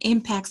you can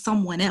impact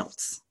someone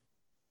else.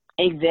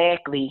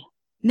 Exactly.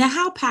 Now,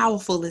 how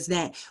powerful is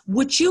that?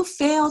 What you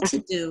fail to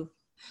do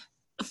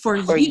for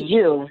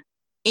you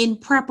in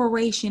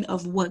preparation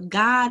of what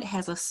God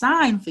has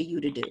assigned for you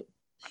to do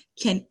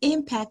can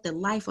impact the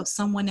life of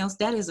someone else.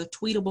 That is a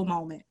tweetable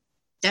moment.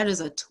 That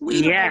is a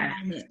tweetable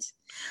moment.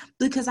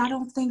 Because I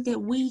don't think that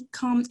we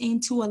come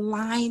into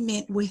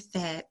alignment with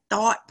that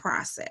thought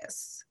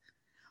process.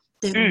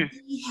 That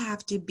we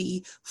have to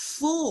be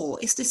full.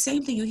 It's the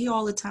same thing you hear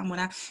all the time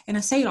and I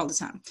say it all the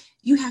time.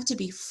 You have to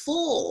be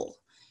full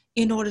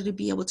in order to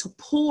be able to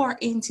pour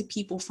into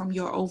people from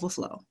your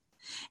overflow.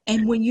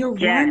 And when you're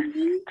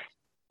running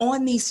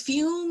on these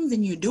fumes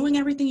and you're doing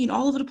everything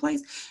all over the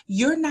place,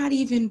 you're not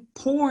even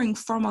pouring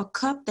from a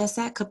cup that's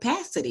at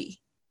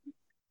capacity.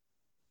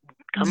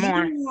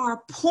 You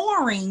are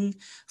pouring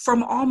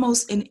from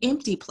almost an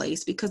empty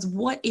place, because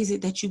what is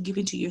it that you give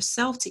into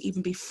yourself to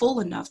even be full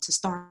enough to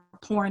start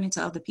pouring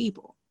into other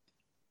people?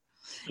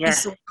 And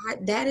so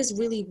that is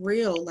really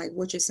real. Like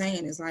what you're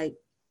saying is like,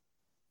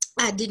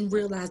 I didn't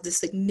realize the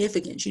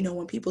significance,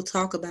 when people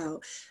talk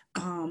about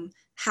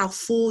how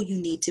full you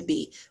need to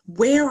be.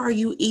 Where are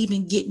you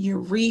even getting your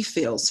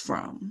refills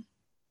from?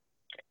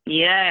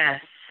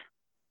 Yes.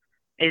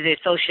 Is it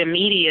social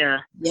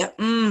media? Yep.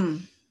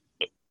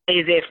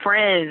 Is it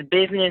friends,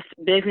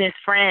 business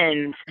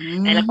friends,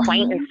 and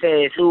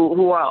acquaintances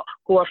who are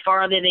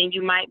farther than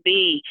you might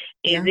be?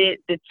 Is it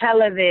the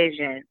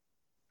television?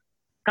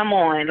 Come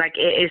on, like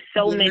it's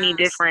so many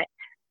different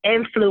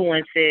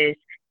influences.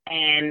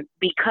 And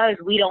because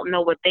we don't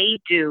know what they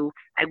do,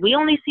 like we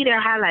only see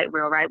their highlight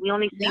reel, right? We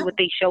only see what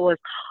they show us.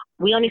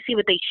 We only see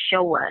what they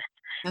show us.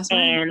 That's right.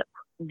 And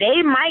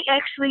they might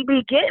actually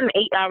be getting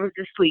 8 hours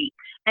of sleep.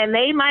 And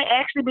they might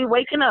actually be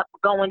waking up,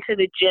 going to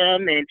the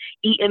gym and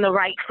eating the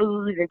right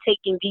foods and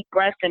taking deep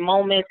breaths and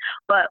moments.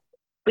 But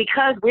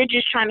because we're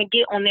just trying to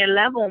get on their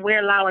level and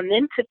we're allowing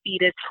them to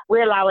feed us,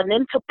 we're allowing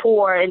them to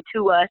pour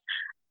into us,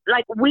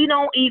 like we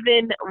don't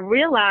even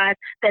realize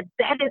that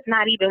is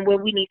not even where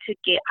we need to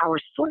get our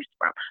source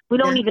from. We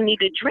don't even need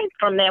to drink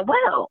from that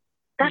well.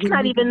 That's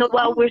not even the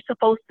well we're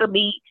supposed to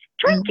be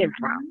drinking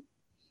from.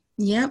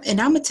 Yep. And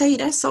I'm going to tell you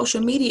that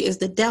social media is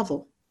the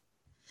devil.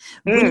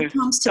 When it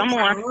comes to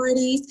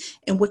priorities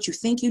and what you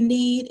think you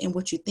need and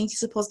what you think you're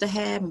supposed to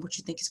have and what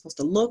you think you're supposed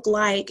to look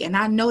like. And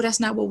I know that's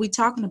not what we're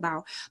talking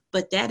about,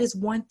 but that is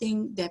one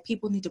thing that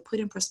people need to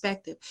put in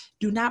perspective.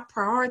 Do not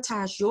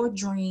prioritize your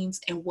dreams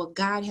and what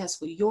God has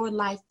for your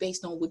life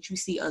based on what you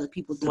see other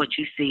people do. What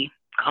you see.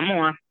 Come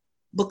on.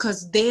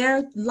 Because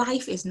their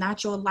life is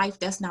not your life.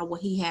 That's not what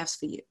he has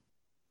for you.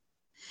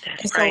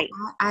 That's right.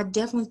 So I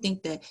definitely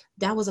think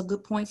that was a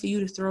good point for you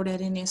to throw that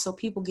in there so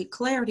people get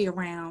clarity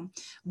around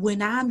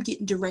when I'm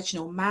getting direction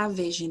on my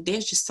vision.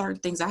 There's just certain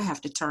things I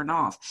have to turn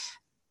off.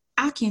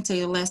 I can't tell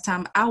you the last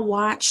time I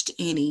watched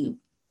any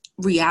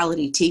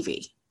reality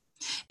TV.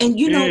 And,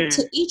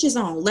 to each his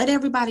own. Let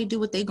everybody do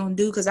what they're going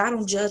to do, because I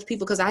don't judge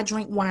people, because I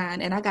drink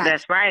wine and I got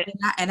That's right.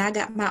 And I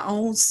got my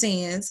own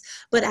sins.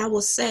 But I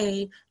will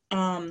say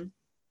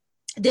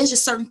there's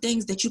just certain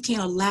things that you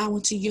can't allow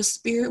into your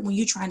spirit when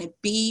you're trying to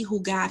be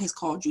who God has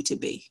called you to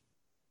be.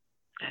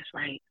 That's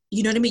right.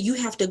 You know what I mean? You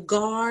have to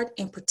guard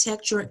and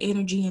protect your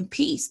energy and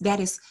peace. That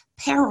is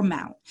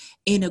paramount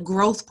in a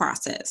growth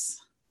process.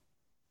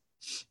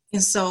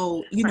 And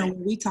so,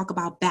 when we talk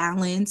about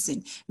balance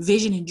and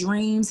vision and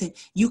dreams, and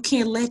you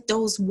can't let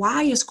those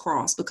wires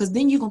cross, because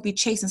then you're going to be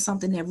chasing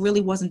something that really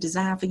wasn't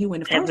designed for you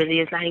in the first place. That really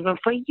is not even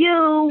for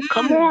you.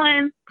 Come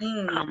on.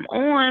 Come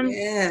on.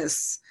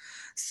 Yes.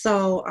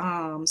 So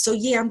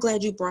yeah, I'm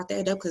glad you brought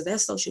that up, because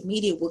that social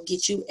media will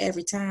get you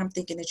every time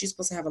thinking that you're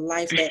supposed to have a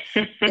life that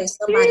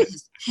somebody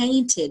has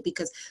painted,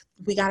 because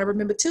we got to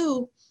remember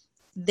too,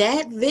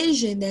 that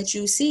vision that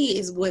you see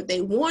is what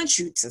they want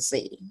you to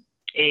see.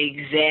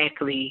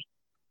 Exactly.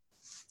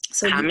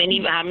 So how many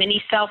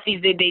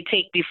selfies did they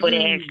take before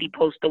they actually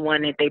post the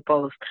one that they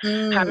post?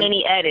 How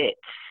many edits?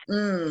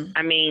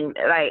 I mean,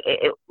 like,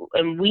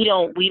 and we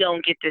don't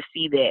get to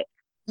see that.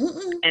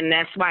 And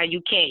that's why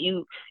you can't,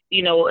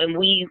 and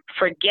we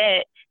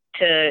forget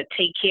to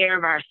take care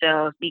of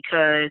ourselves,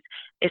 because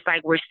it's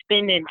like we're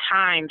spending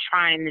time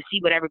trying to see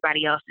what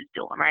everybody else is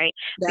doing, right?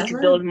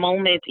 Because those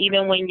moments,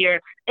 even when you're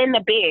in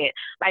the bed,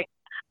 like,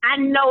 I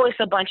know it's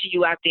a bunch of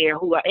you out there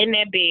who are in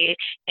their bed,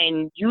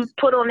 and you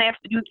put on that,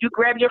 you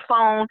grab your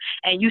phone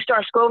and you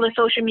start scrolling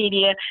social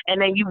media,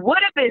 and then you would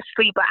have been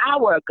asleep an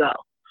hour ago,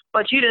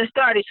 but you done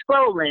started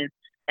scrolling,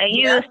 and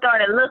you done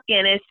started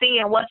looking and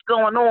seeing what's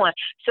going on.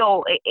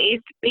 So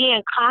it's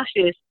being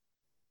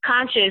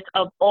conscious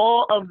of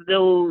all of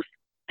those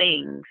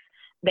things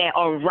that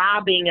are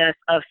robbing us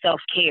of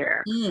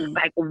self-care.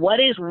 Like, what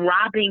is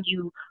robbing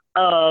you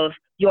of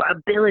your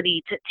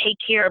ability to take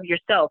care of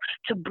yourself,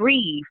 to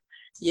breathe,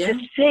 to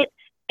sit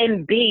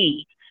and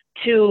be,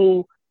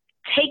 to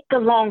take the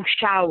long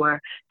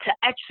shower, to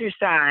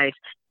exercise,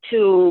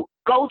 to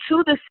go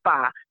to the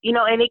spa,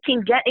 and it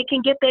can get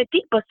that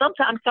deep. But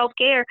sometimes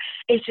self-care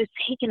is just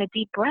taking a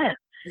deep breath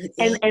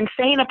and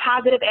saying a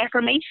positive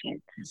affirmation.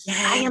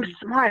 I am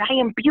smart. I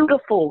am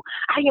beautiful.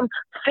 I am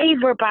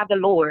favored by the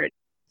Lord.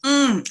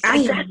 I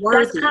am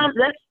worthy.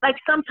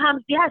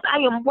 Sometimes, yes, I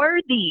am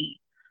worthy.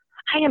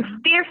 I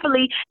am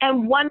fearfully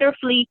and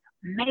wonderfully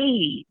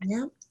made.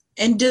 Yeah.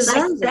 And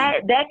deserving.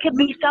 That could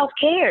be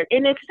self-care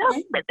in itself,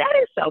 but that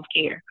is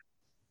self-care.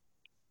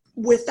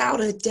 Without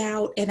a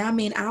doubt. And I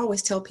mean, I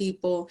always tell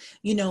people,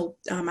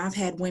 I've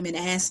had women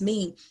ask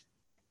me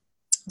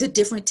the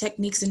different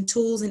techniques and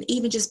tools, and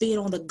even just being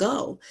on the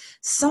go.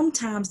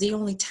 Sometimes the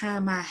only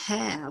time I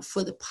have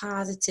for the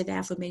positive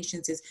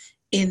affirmations is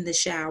in the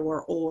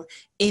shower or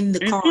in the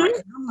car.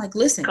 And I'm like,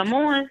 listen, come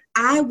on.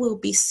 I will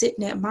be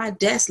sitting at my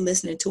desk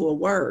listening to a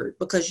word,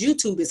 because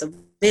YouTube is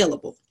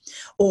available.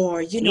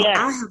 Or,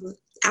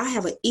 I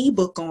have an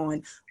ebook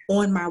on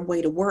my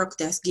way to work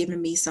that's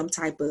giving me some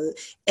type of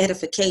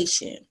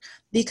edification,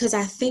 because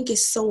I think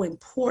it's so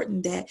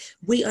important that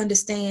we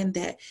understand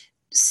that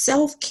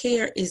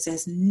self-care is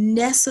as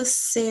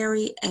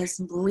necessary as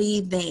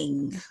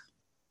breathing.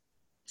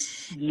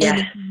 Yes. And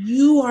if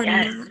you are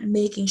not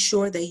making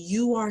sure that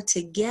you are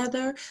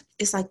together,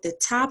 it's like the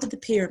top of the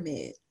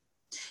pyramid.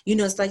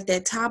 It's like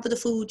that top of the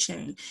food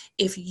chain.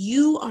 If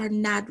you are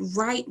not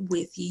right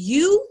with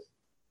you,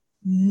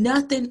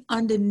 nothing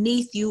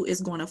underneath you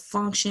is going to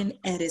function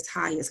at its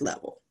highest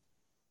level.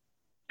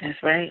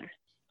 That's right.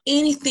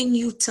 Anything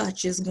you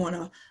touch is going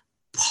to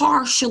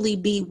partially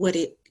be what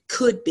it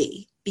could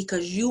be,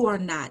 because you are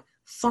not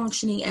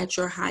functioning at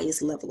your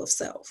highest level of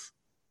self.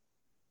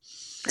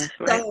 That's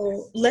right.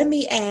 So let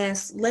me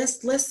ask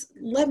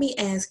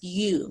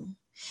you,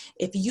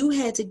 if you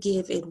had to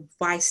give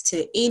advice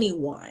to any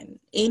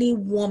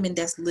woman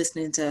that's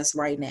listening to us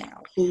right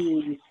now,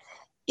 who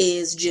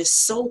is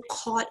just so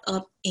caught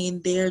up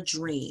in their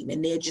dream,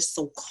 and they're just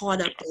so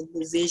caught up in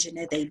the vision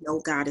that they know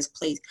God has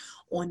placed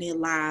on their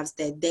lives,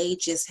 that they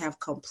just have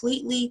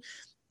completely,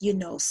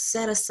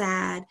 set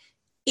aside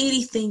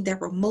anything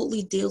that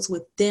remotely deals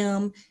with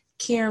them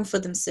caring for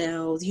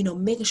themselves,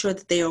 making sure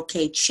that they're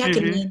okay,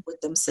 checking in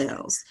with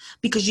themselves,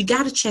 because you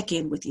got to check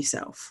in with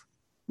yourself.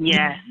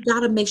 Yeah. You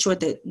got to make sure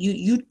that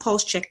you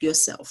post check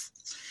yourself,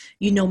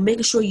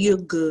 making sure you're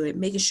good,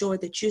 making sure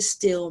that you're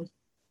still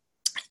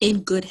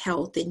in good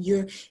health and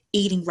you're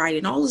eating right,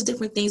 and all those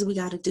different things we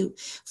got to do.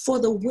 For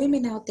the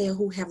women out there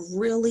who have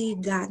really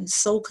gotten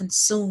so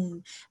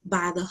consumed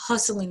by the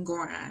hustle and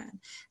grind,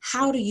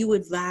 how do you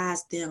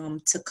advise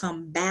them to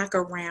come back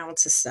around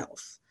to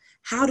self?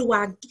 How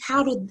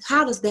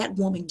does that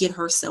woman get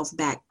herself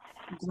back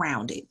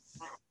grounded?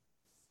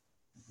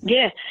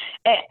 Yeah,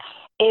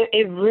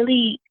 it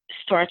really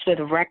starts with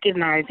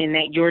recognizing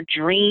that your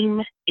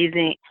dream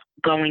isn't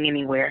going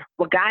anywhere.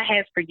 What God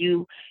has for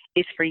you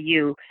is for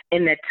you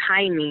in the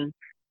timing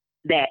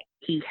that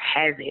He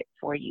has it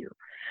for you.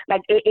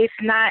 Like, it's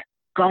not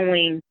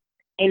going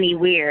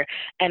anywhere.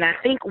 And I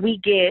think we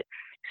get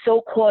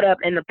so caught up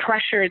in the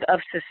pressures of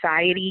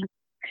society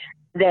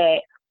that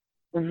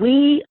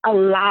we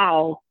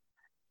allow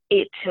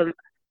it to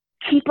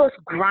keep us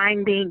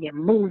grinding and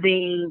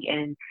moving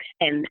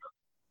and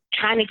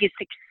trying to get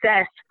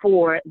success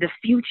for the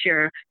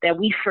future that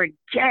we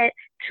forget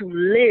to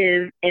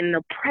live in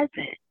the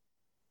present.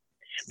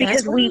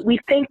 Because we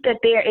think that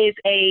there is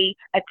a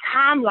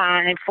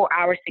timeline for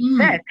our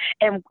success.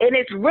 And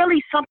it's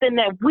really something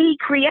that we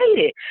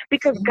created,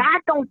 because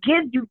God don't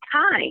give you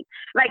time.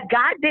 Like,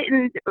 God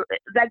didn't,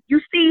 like, you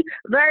see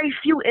very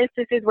few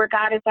instances where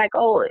God is like,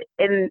 oh,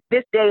 in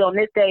this day, on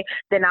this day,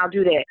 then I'll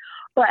do that.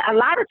 But a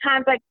lot of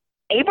times, like,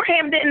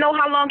 Abraham didn't know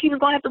how long he was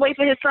going to have to wait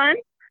for his son.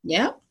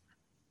 Yeah.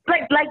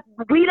 Like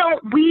we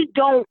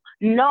don't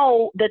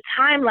know the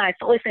timeline.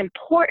 So it's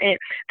important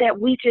that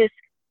we just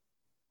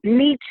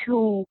need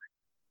to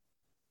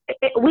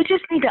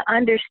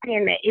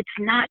understand that it's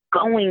not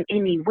going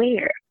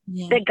anywhere.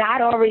 Yeah. That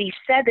God already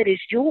said that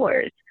it's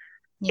yours.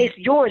 Yeah. It's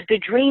yours. The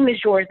dream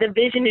is yours. The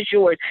vision is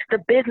yours. The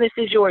business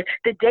is yours.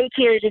 The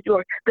daycare is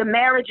yours. The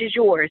marriage is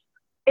yours.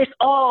 It's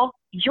all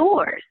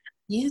yours.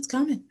 Yeah, it's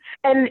coming.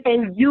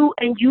 And you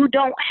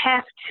don't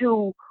have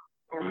to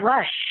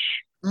rush.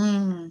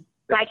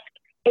 Like,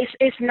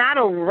 it's not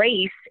a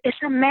race.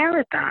 It's a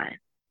marathon.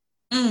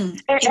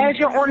 And as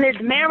you're on this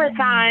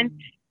marathon,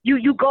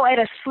 you go at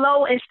a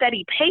slow and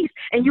steady pace,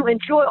 and you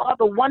enjoy all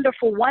the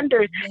wonderful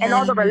wonders and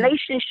all the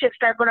relationships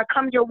that are going to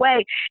come your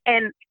way.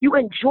 And you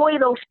enjoy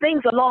those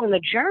things along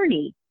the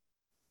journey.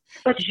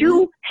 But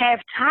you have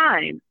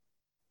time.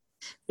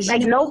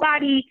 Like,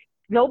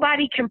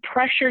 nobody can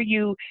pressure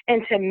you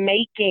into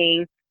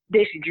making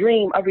this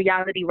dream a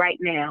reality right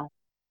now.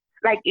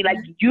 Like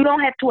you don't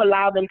have to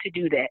allow them to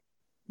do that.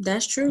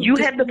 That's true. You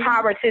have the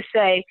power to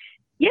say,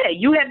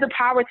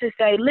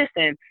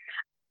 listen,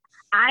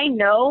 I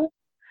know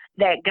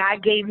that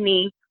God gave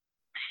me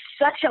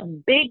such a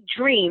big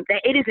dream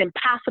that it is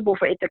impossible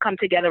for it to come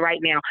together right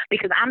now,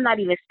 because I'm not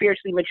even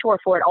spiritually mature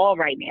for it all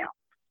right now.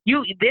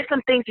 There's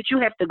some things that you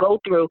have to go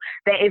through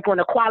that is going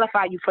to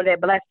qualify you for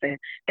that blessing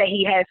that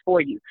He has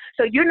for you.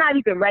 So you're not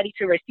even ready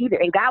to receive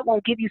it, and God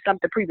won't give you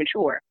something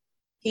premature.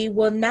 He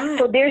will not.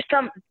 So there's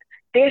some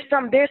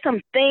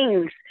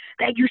things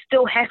that you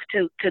still have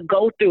to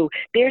go through.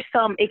 There's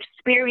some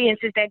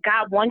experiences that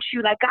God wants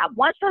you. Like, God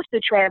wants us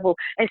to travel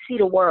and see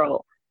the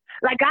world.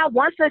 Like, God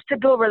wants us to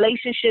build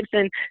relationships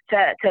and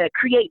to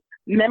create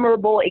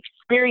memorable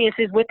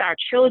experiences with our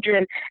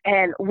children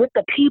and with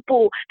the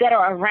people that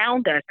are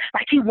around us.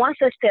 Like, He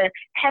wants us to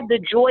have the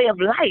joy of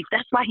life.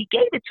 That's why He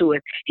gave it to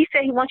us. He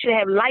said He wants you to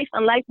have life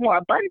and life more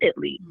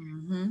abundantly.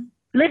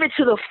 Live it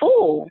to the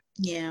full.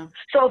 Yeah.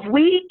 So if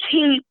we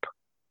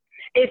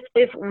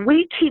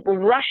keep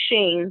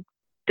rushing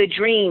the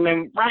dream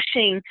and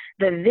rushing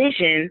the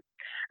vision,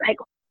 like,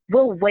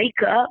 we'll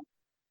wake up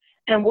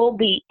and we'll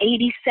be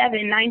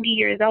 87, 90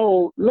 years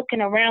old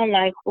looking around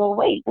like, well,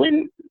 wait,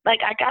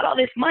 I got all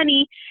this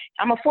money.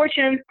 I'm a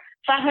Fortune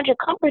 500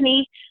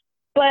 company,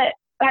 but,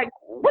 like,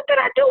 what did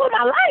I do with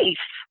my life?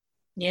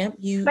 Yep.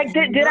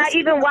 Did I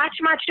even watch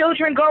my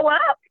children grow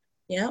up?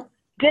 Yep.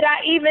 Did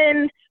I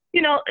even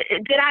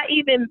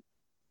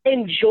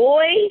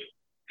enjoy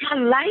my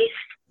life?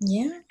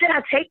 Yeah. Did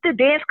I take the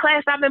dance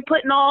class I've been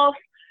putting off?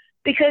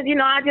 Because,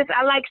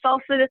 I like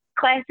salsa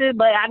classes,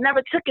 but I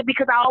never took it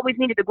because I always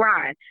needed to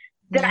grind.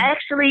 Did I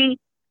actually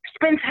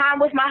spend time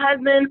with my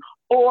husband?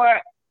 Or,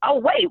 oh,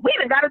 wait, we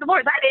even got a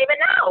divorce. I didn't even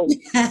know.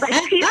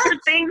 Like, these are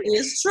things.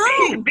 It's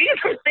true. These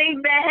are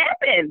things that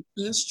happen.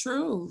 It's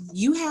true.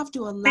 You have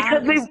to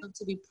allow yourself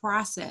to be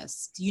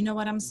processed. You know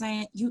what I'm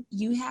saying?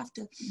 You have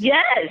to.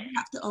 Yes. You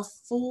have to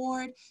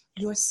afford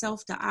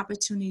yourself the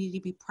opportunity to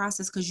be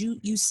processed, because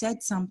you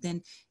said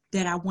something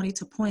that I wanted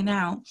to point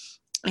out,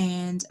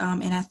 and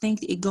I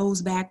think it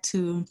goes back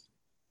to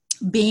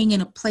being in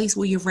a place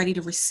where you're ready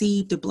to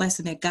receive the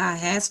blessing that God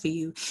has for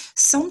you.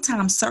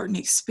 Sometimes certain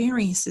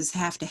experiences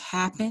have to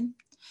happen.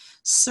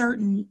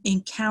 Certain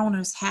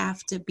encounters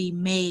have to be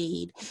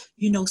made.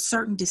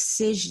 Certain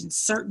decisions,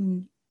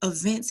 certain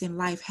events in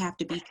life have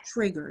to be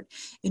triggered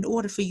in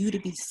order for you to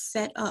be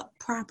set up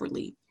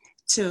properly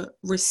to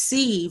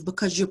receive,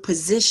 because you're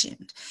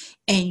positioned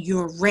and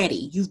you're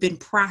ready. You've been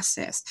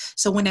processed.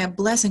 So when that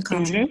blessing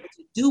comes, you know what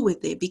to do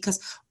with it, because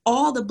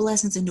all the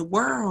blessings in the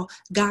world,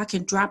 God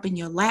can drop in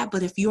your lap.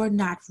 But if you're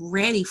not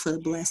ready for the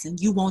blessing,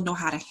 you won't know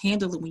how to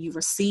handle it when you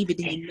receive it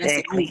and you mess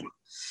it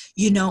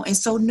over. And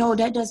so, no,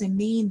 that doesn't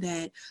mean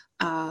that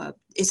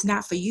it's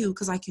not for you.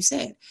 Because like you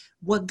said,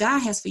 what God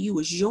has for you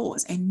is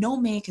yours, and no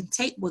man can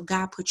take what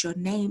God put your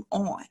name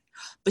on.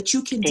 But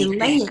you can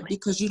delay it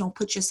because you don't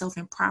put yourself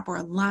in proper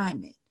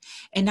alignment.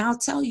 And I'll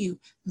tell you,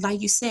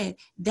 like you said,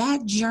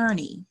 that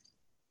journey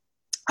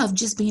of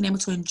just being able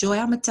to enjoy,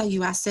 I'm going to tell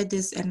you, I said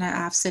this, and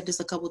I've said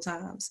this a couple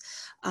times.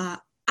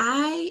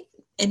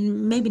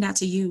 And maybe not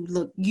to you,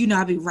 look,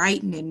 I be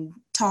writing and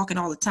talking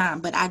all the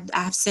time, but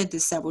I've said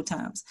this several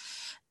times.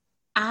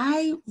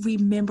 I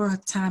remember a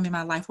time in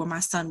my life where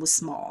my son was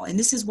small, and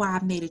this is why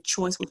I made a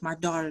choice with my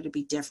daughter to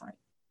be different.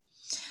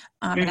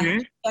 And I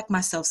check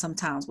myself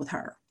sometimes with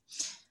her.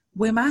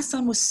 When my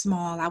son was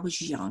small, I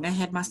was young. I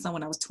had my son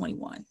when I was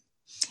 21.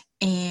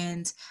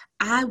 And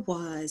I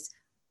was,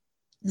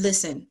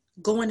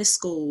 going to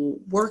school,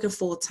 working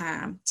full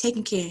time,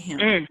 taking care of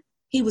him.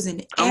 He was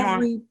in Come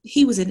on.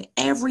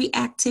 every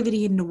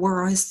activity in the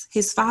world.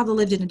 His father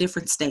lived in a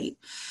different state.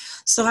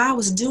 So I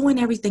was doing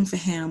everything for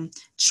him,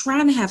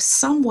 trying to have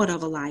somewhat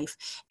of a life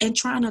and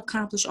trying to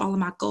accomplish all of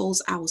my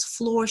goals. I was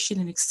flourishing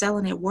and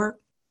excelling at work.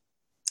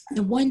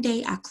 And one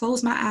day I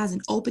closed my eyes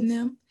and opened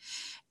them,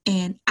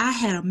 and I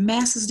had a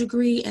master's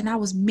degree and I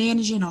was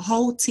managing a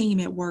whole team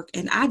at work,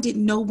 and I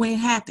didn't know when it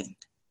happened.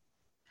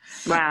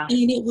 Wow.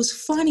 And it was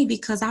funny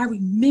because I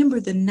remember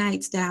the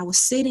nights that I was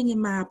sitting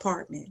in my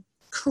apartment,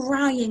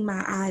 crying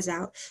my eyes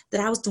out,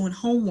 that I was doing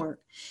homework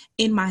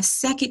in my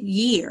second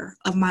year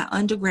of my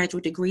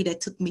undergraduate degree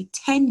that took me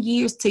 10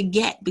 years to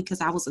get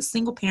because I was a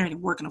single parent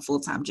and working a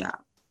full-time job.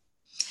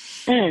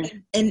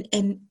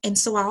 And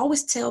so I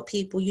always tell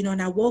people,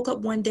 and I woke up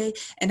one day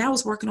and I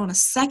was working on a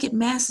second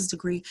master's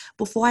degree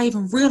before I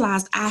even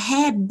realized I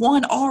had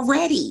one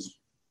already.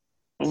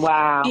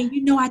 Wow.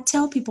 And I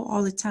tell people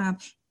all the time,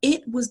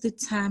 it was the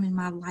time in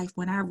my life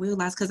when I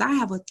realized, because I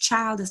have a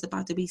child that's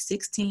about to be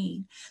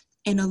 16,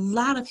 and a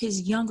lot of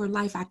his younger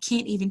life, I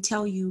can't even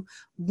tell you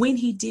when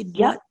he did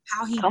what,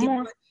 how he did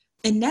what.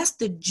 And that's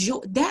the joy.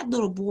 That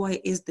little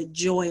boy is the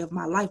joy of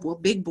my life. Well,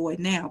 big boy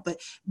now,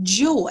 but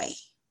joy.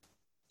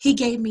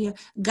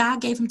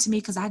 God gave him to me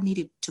because I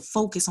needed to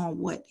focus on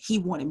what he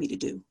wanted me to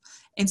do.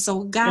 And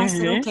so God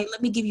said, okay,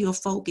 let me give you a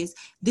focus.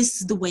 This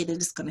is the way that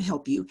it's going to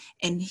help you.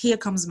 And here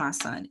comes my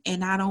son.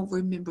 And I don't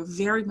remember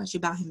very much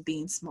about him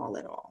being small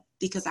at all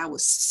because I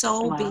was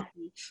so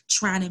busy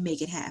trying to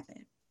make it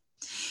happen.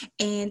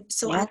 And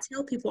so I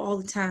tell people all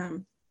the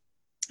time,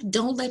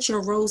 don't let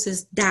your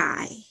roses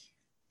die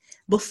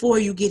before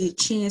you get a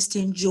chance to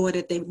enjoy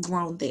that they've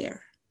grown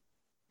there.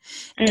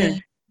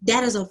 And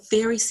that is a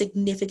very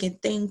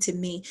significant thing to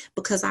me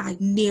because I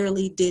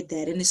nearly did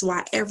that. And it's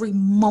why every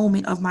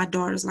moment of my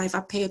daughter's life,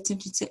 I pay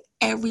attention to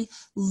every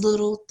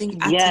little thing.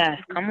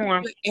 Come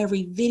on.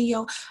 Every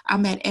video.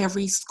 I'm at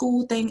every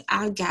school thing.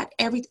 I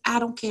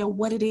don't care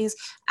what it is.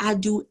 I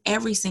do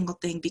every single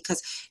thing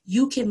because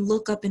you can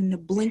look up in the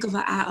blink of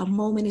an eye. A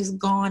moment is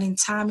gone and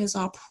time is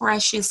our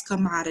precious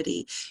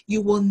commodity.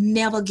 You will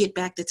never get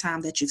back the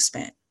time that you've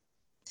spent.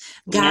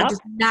 God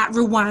does not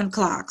rewind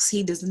clocks.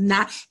 He does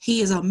not.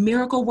 He is a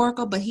miracle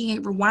worker, but he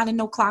ain't rewinding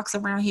no clocks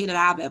around here that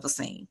I've ever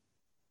seen.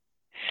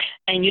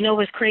 And you know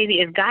what's crazy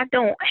is God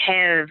never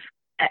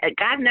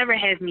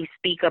has me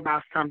speak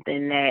about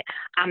something that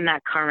I'm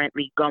not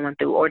currently going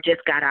through or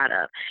just got out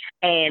of.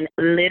 And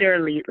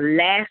literally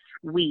last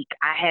week,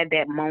 I had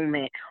that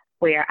moment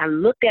where I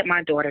looked at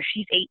my daughter.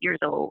 She's 8 years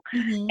old,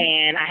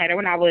 and I had her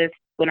when I was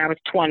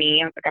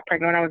 20. I got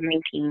pregnant when I was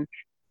 19.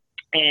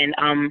 And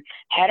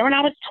had her when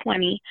I was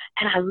 20,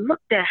 and I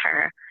looked at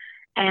her,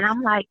 and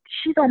I'm like,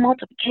 she's on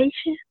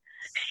multiplication.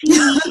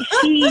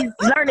 She's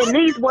learning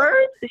these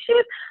words.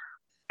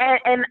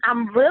 And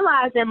I'm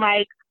realizing,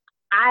 like,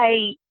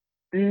 I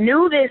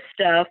knew this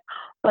stuff,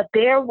 but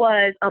there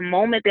was a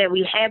moment that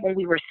we had when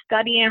we were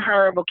studying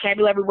her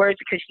vocabulary words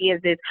because she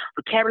has this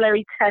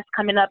vocabulary test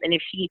coming up, and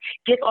if she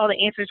gets all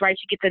the answers right,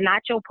 she gets a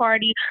nacho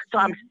party. So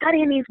I'm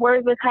studying these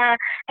words with her,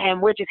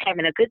 and we're just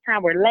having a good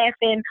time. We're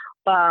laughing.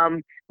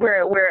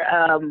 We're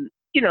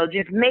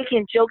just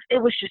making jokes.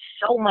 It was just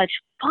so much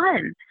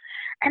fun.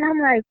 And I'm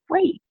like,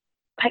 wait,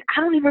 like,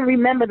 I don't even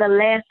remember the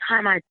last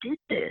time I did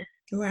this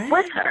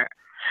with her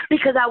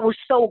because I was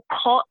so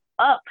caught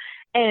up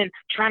and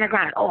trying to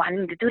grind. Oh, I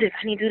need to do this.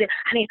 I need to do that.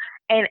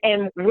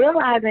 And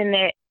realizing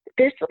that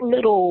this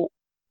little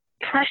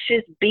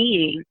precious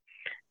being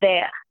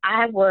that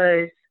I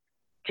was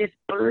just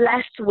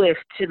blessed with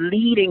to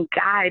lead and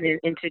guide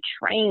and to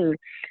train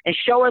and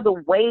show her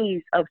the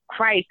ways of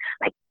Christ.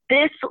 Like,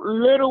 this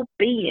little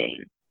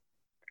being,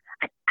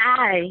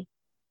 I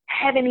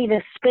haven't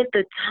even spent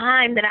the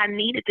time that I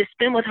needed to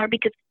spend with her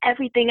because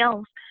everything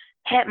else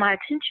had my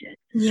attention.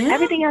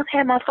 Everything else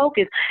had my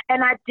focus,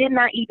 and I did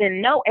not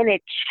even know. And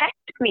it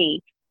checked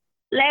me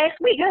last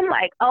week. I'm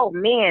like, oh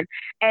man.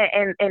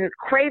 And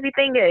crazy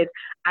thing is,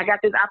 I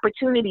got this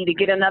opportunity to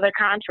get another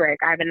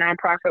contract. I have a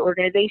nonprofit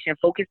organization,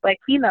 Focus Black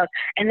Females,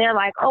 and they're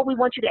like, oh, we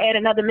want you to add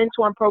another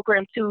mentoring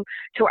program to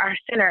our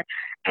center.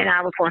 And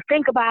I was going to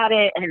think about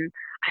it, and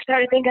I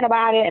started thinking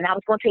about it, and I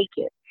was going to take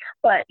it.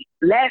 But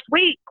last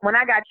week when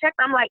I got checked,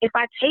 I'm like, if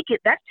I take it,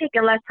 that's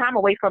taking less time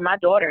away from my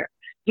daughter.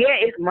 Yeah,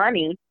 it's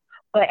money,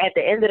 but at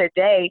the end of the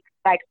day,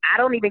 like, I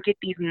don't even get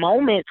these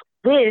moments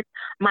with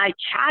my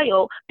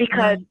child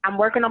because I'm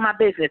working on my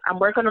business. I'm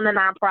working on the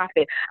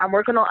nonprofit. I'm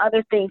working on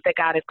other things that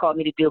God has called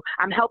me to do.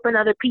 I'm helping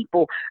other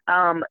people.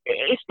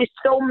 It's just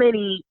so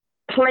many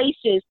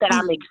places that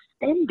I'm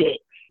extended.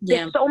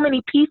 There's so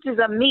many pieces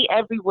of me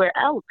everywhere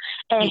else.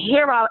 And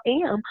here I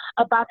am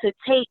about to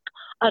take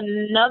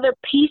another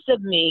piece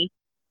of me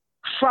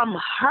from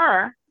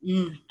her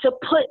to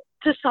put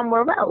to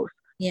somewhere else.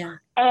 Yeah.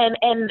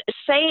 And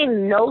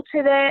saying no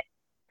to that,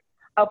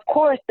 of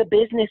course, the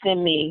business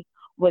in me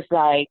was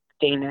like,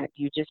 Dana,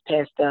 you just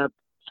passed up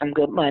some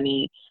good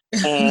money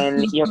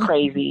and you're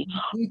crazy.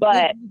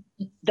 But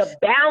the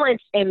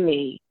balance in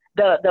me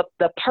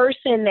the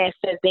person that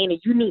says, Dana,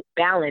 you need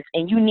balance,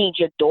 and you need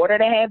your daughter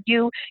to have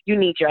you, you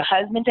need your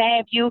husband to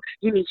have you,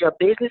 you need your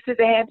businesses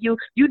to have you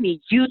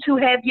need you to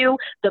have you.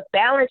 The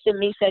balance in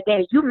me said,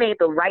 Dana, you made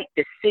the right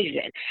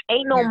decision.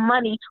 Ain't no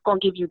money gonna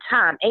give you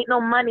time. Ain't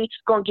no money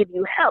gonna give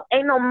you help.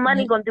 Ain't no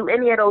money gonna do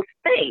any of those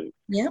things.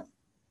 Yep.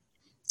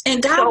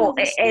 And God will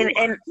restore,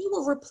 and He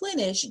will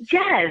replenish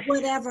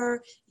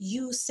whatever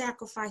you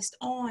sacrificed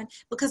on.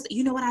 Because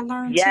you know what I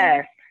learned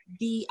too?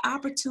 The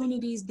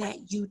opportunities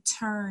that you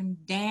turn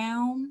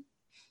down,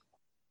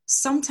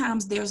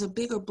 sometimes there's a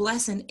bigger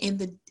blessing in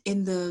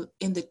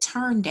the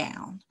turn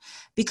down,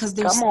 because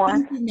there's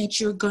something that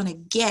you're gonna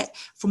get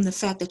from the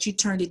fact that you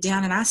turned it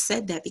down. And I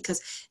said that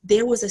because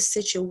there was a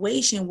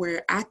situation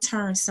where I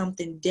turned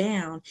something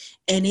down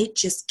and it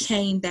just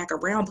came back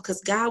around,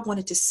 because God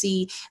wanted to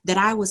see that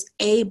I was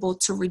able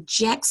to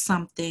reject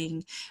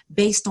something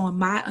based on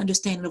my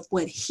understanding of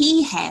what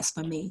He has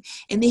for me,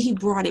 and then He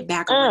brought it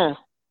back around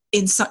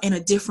in a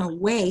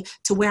different way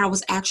to where I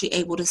was actually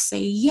able to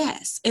say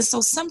yes. And so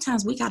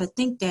sometimes we got to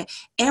think that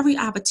every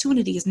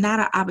opportunity is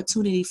not an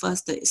opportunity for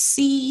us to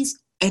seize,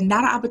 and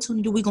not an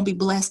opportunity we're going to be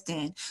blessed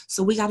in.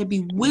 So we got to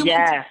be willing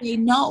to say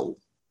no.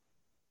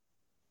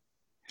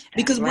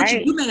 Because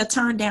you may have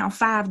turned down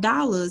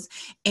 $5,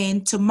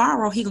 and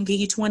tomorrow He going to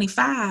give you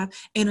 25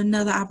 in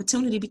another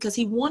opportunity, because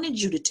He wanted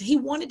you to, He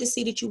wanted to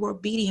see that you were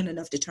obedient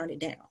enough to turn it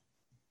down.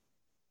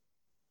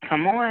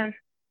 Come on.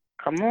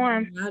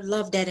 I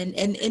love that.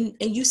 And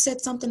you said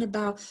something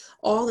about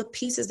all the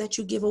pieces that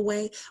you give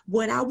away.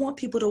 What I want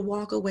people to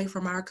walk away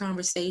from our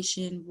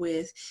conversation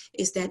with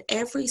is that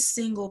every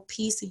single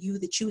piece of you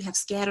that you have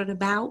scattered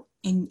about,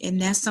 and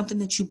that's something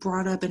that you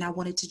brought up, and I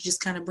wanted to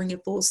just kind of bring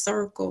it full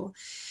circle.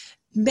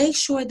 Make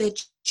sure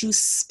that you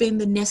spend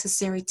the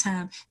necessary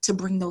time to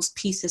bring those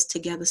pieces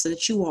together so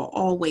that you are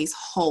always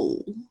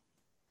whole.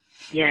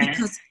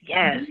 Because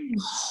being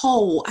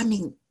whole, I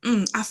mean,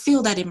 I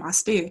feel that in my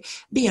spirit,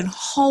 being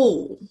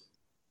whole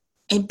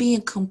and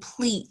being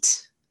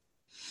complete.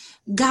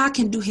 God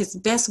can do His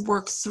best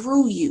work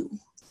through you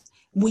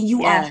when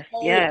you are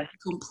whole and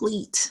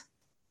complete.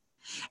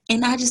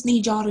 And I just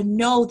need y'all to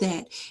know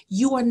that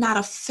you are not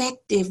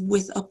effective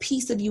with a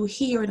piece of you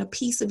here and a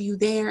piece of you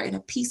there and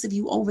a piece of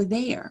you over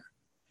there.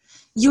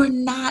 You're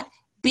not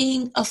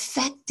being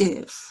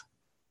effective.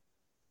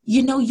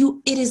 You know,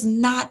 it is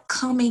not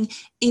coming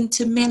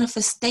into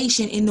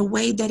manifestation in the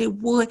way that it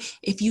would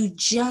if you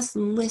just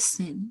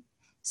listen,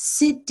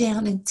 sit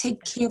down and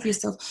take care of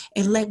yourself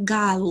and let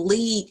God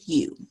lead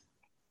you.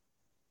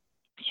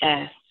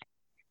 Yes.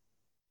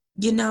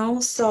 You know,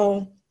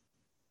 so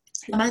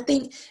I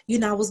think,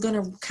 I was going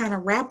to kind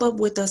of wrap up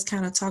with us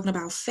kind of talking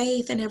about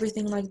faith and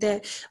everything like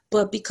that.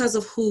 But because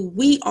of who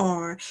we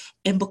are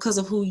and because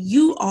of who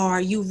you are,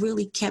 you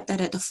really kept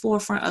that at the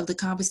forefront of the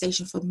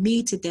conversation for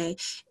me today,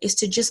 is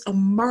to just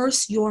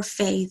immerse your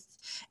faith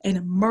and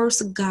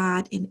immerse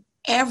God in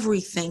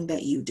everything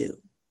that you do.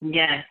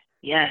 Yes.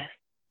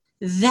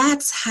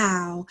 That's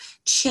how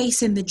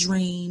chasing the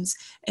dreams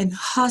and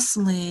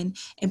hustling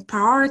and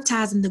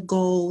prioritizing the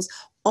goals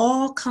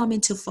all come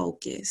into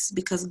focus,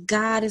 because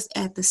God is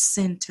at the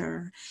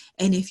center.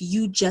 And if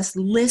you just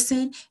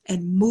listen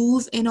and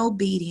move in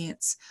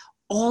obedience,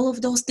 all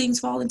of those things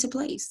fall into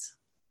place.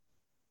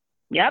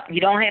 Yep.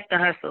 You don't have to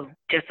hustle.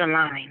 Just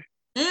align.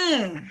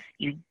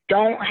 You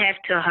don't have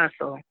to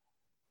hustle.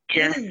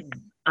 Just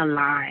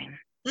align.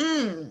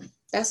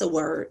 That's a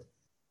word.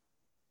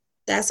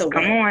 That's a word.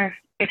 Come on.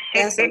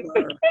 That's a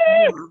word.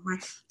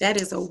 That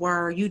is a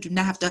word. You do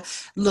not have to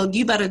look.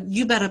 You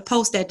better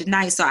post that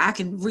tonight so I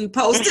can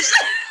repost it.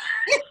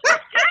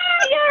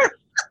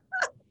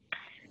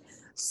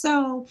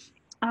 So,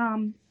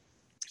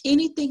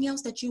 anything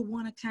else that you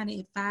want to kind of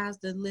advise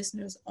the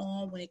listeners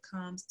on when it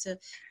comes to,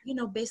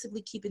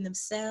 basically keeping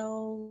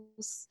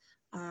themselves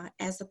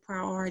as a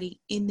priority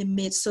in the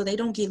midst, so they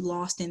don't get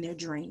lost in their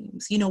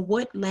dreams?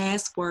 What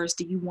last words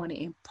do you want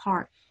to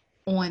impart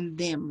on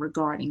them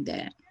regarding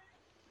that?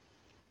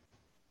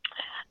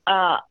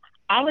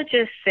 I would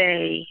just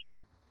say,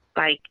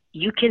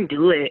 you can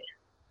do it.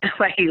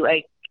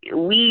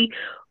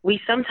 We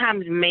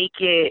sometimes make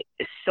it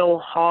so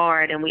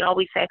hard, and we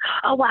always say,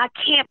 oh, well, I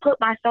can't put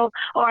myself,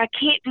 or I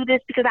can't do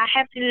this because I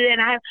have to do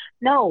that.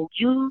 No,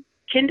 you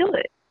can do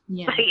it.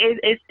 Yeah.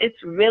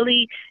 It's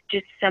really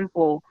just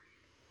simple.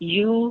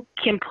 You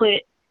can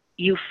put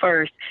you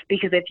first,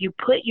 because if you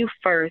put you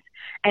first,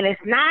 and it's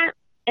not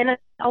in a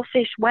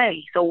selfish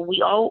way. So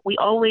we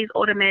always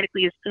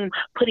automatically assume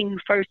putting you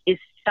first is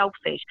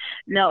selfish.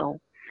 No,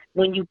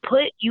 when you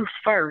put you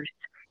first,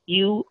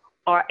 you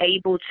are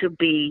able to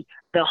be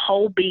the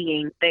whole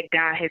being that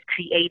God has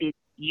created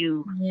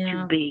you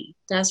to be.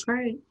 That's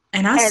right.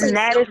 And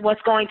that is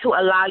what's going to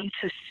allow you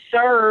to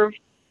serve,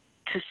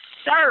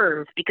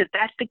 because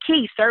that's the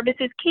key. Service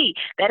is key.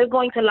 That is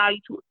going to allow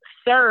you to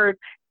serve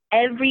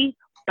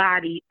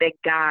everybody that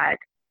God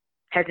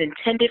has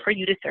intended for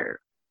you to serve,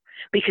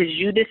 because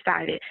you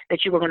decided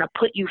that you were going to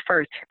put you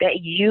first. That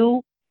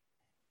you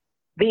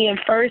being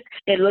first,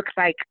 it looks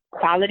like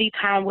quality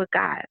time with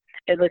God.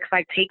 It looks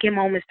like taking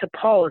moments to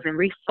pause and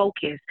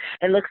refocus.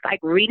 It looks like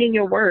reading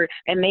your word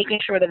and making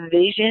sure the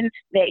vision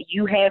that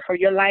you have for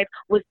your life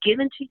was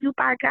given to you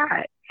by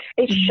God.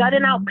 It's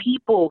shutting out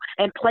people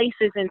and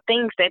places and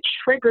things that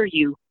trigger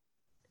you.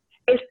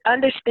 It's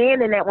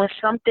understanding that when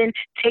something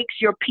takes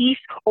your peace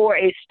or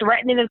is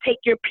threatening to take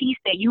your peace,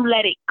 that you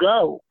let it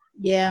go.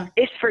 Yeah.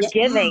 It's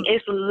forgiving.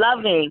 It's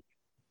loving.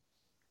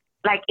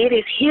 Like, it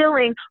is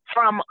healing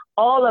from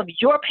all of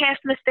your past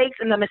mistakes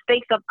and the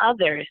mistakes of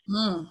others.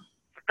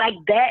 Like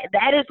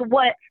that is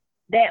what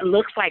that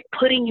looks like,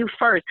 putting you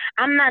first.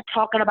 I'm not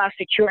talking about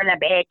securing a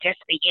bag just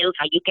for you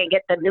so you can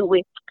get the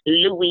Louis.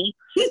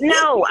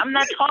 No, I'm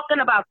not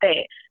talking about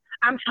that.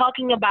 I'm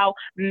talking about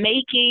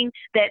making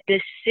that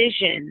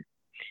decision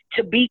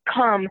to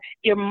become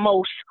your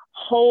most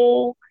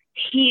whole,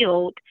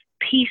 healed,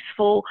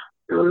 peaceful,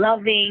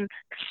 loving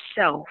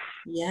self.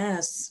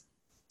 Yes.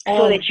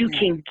 So that you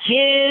can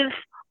give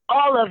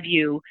all of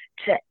you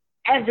to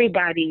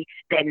everybody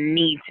that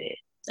needs it.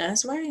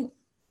 That's right.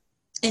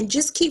 And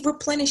just keep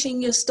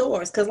replenishing your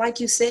stores. Because like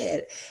you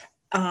said,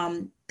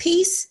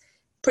 peace,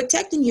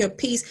 protecting your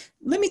peace.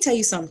 Let me tell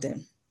you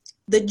something.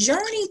 The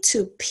journey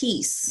to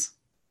peace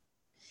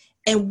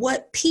and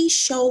what peace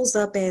shows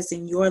up as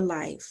in your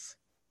life,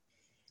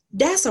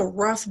 that's a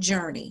rough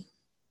journey.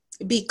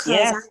 Because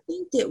I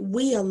think that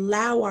we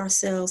allow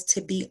ourselves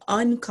to be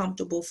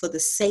uncomfortable for the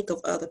sake of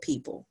other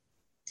people.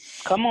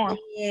 Come on.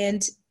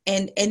 And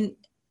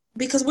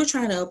because we're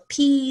trying to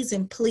appease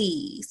and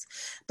please.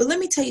 But let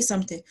me tell you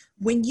something.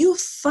 When you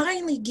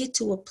finally get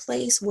to a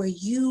place where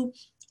you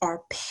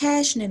are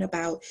passionate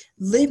about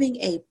living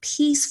a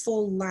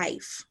peaceful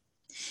life,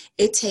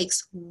 it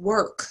takes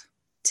work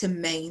to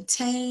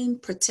maintain,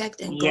 protect,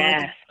 and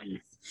guard the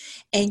peace.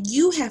 And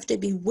you have to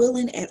be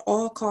willing at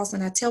all costs.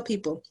 And I tell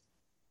people,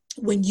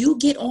 when you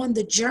get on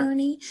the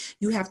journey,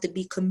 you have to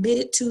be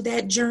committed to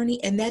that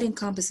journey. And that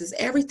encompasses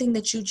everything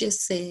that you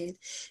just said.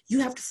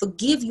 You have to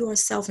forgive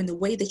yourself in the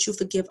way that you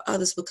forgive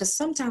others, because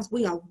sometimes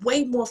we are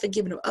way more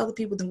forgiving of other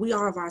people than we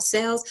are of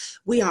ourselves.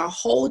 We are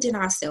holding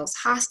ourselves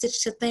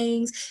hostage to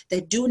things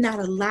that do not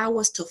allow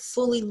us to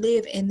fully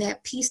live in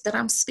that peace that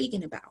I'm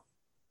speaking about.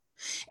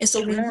 And so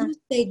when you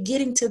say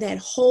getting to that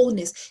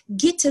wholeness,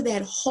 get to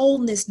that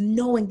wholeness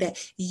knowing that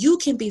you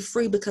can be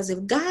free, because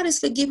if God is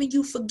forgiving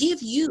you,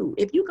 forgive you.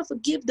 If you can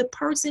forgive the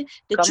person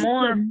that you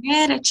get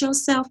mad at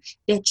yourself,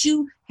 that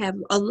you have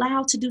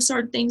allowed to do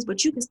certain things,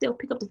 but you can still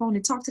pick up the phone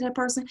and talk to that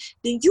person,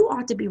 then you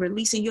ought to be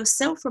releasing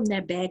yourself from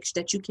that baggage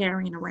that you're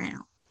carrying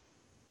around.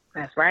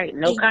 That's right.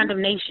 No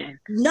condemnation.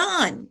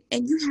 None.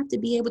 And you have to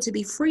be able to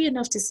be free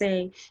enough to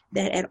say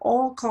that at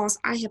all costs,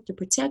 I have to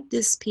protect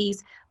this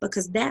peace,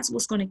 because that's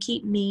what's going to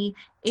keep me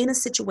in a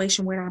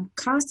situation where I'm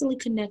constantly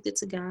connected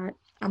to God.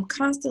 I'm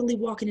constantly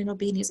walking in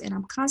obedience, and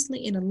I'm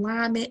constantly in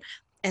alignment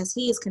as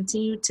He has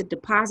continued to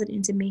deposit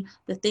into me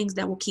the things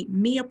that will keep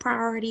me a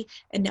priority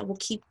and that will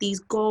keep these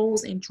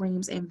goals and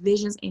dreams and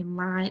visions in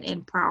line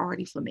and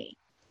priority for me.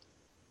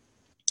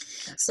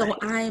 So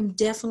I am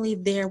definitely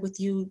there with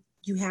you.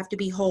 You have to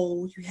be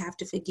whole. You have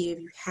to forgive.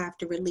 You have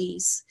to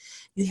release.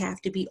 You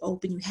have to be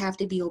open. You have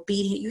to be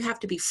obedient. You have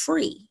to be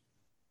free.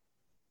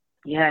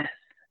 Yes.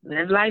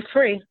 Live life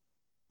free.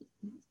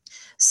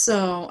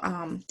 So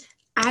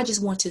I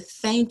just want to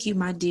thank you,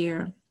 my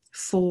dear,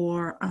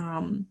 for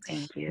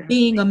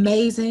being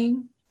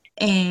amazing.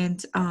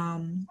 And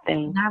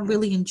I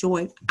really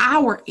enjoyed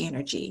our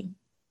energy.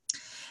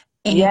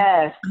 And,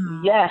 yes.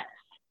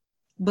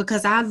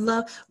 Because I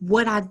love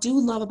what I do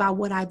love about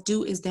what I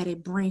do is that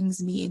it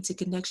brings me into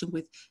connection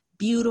with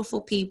beautiful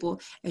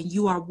people. And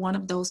you are one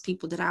of those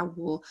people that I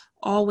will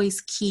always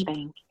keep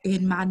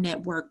in my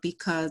network,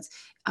 because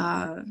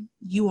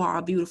you are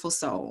a beautiful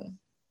soul.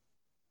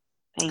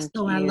 Thank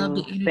you. I love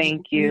the energy.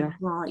 Thank you.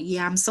 Brought.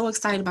 Yeah, I'm so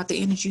excited about the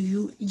energy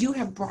you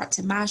have brought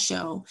to my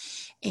show.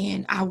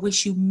 And I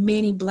wish you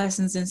many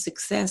blessings and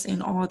success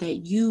in all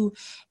that you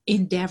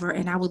endeavor.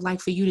 And I would like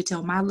for you to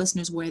tell my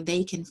listeners where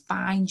they can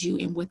find you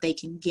and what they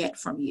can get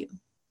from you.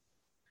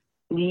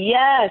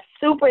 Yes,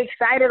 super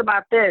excited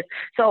about this.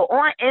 So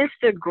on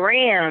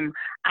Instagram,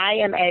 I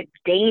am at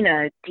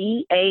Dana,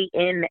 DANA_speaks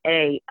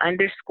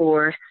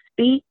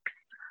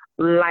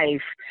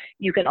life.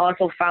 You can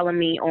also follow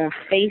me on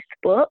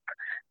Facebook,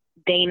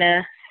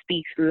 Dana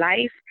Speaks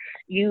Life.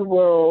 You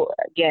will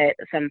get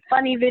some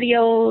funny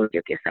videos,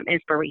 you'll get some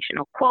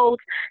inspirational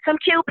quotes, some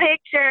cute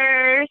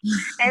pictures,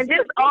 and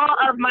just all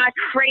of my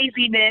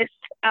craziness.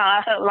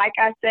 Like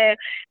I said,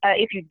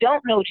 if you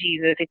don't know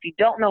Jesus, if you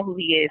don't know who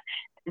He is,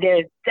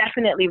 there's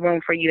definitely room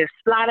for you to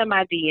slide in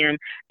my DM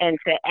and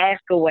to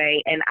ask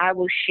away, and I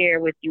will share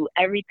with you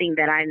everything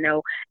that I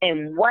know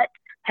and what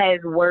has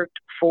worked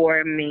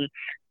for me.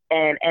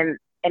 And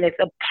it's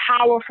a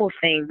powerful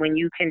thing when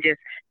you can just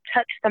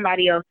touch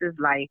somebody else's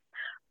life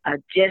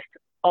just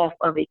off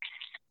of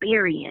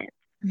experience.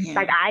 Yeah.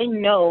 Like, I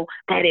know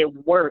that it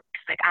works.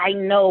 Like, I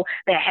know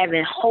that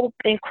having hope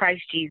in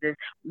Christ Jesus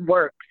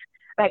works.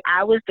 Like,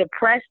 I was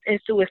depressed and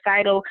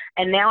suicidal,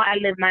 and now I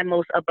live my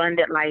most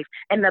abundant life,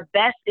 and the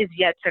best is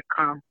yet to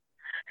come.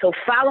 So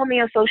follow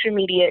me on social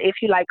media if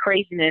you like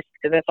craziness,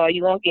 because that's all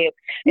you're going to get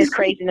is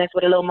craziness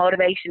with a little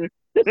motivation.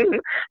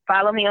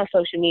 Follow me on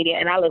social media,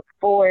 and I look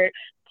forward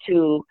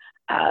to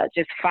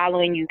just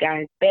following you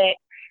guys back.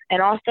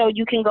 And also,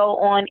 you can go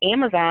on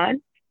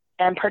Amazon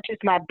and purchase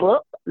my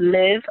book,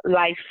 Live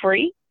Life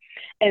Free,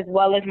 as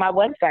well as my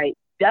website,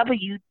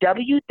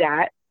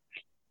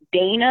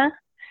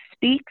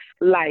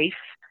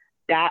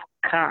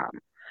 www.danaspeakslife.com.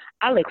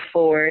 I look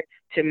forward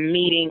to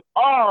meeting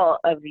all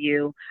of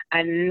you.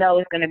 I know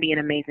it's going to be an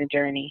amazing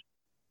journey.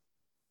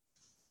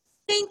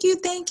 Thank you,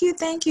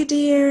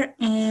 dear.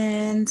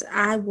 And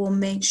I will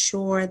make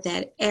sure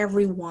that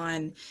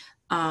everyone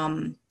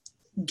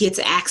gets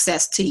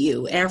access to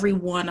you. Every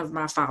one of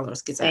my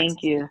followers gets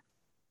access.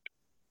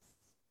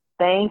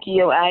 Thank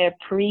you. I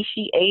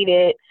appreciate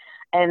it.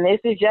 And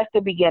this is just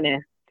the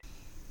beginning.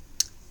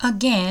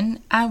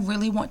 Again, I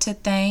really want to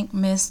thank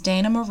Miss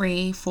Dana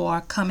Marie for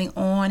coming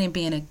on and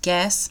being a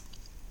guest.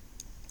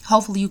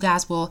 Hopefully you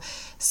guys will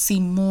see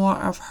more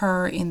of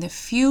her in the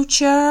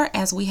future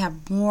as we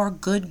have more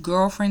good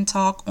girlfriend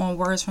talk on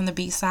Words from the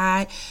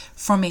B-Side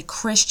from a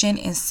Christian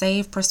and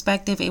saved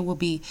perspective. It will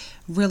be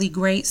really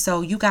great.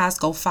 So you guys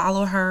go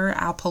follow her.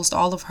 I'll post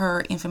all of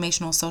her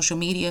information on social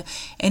media,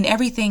 and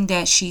everything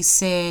that she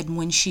said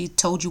when she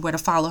told you where to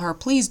follow her,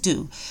 please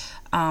do.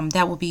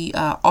 That will be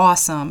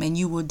awesome, and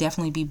you will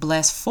definitely be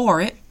blessed for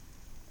it.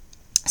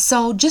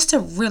 So just to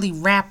really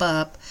wrap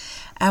up,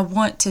 I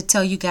want to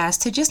tell you guys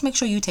to just make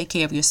sure you take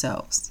care of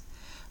yourselves.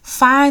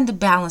 Find the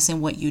balance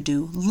in what you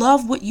do.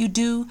 Love what you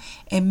do,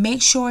 and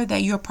make sure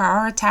that you're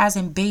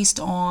prioritizing based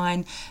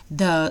on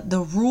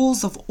the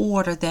rules of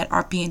order that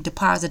are being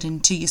deposited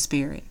into your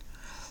spirit.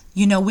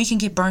 You know, we can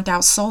get burnt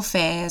out so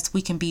fast.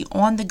 We can be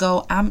on the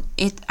go. I'm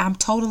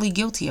totally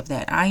guilty of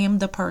that. I am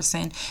the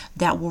person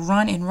that will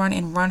run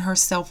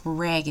herself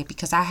ragged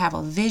because I have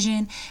a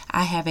vision.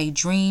 I have a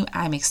dream.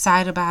 I'm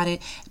excited about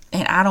it.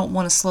 And I don't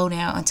want to slow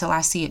down until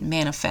I see it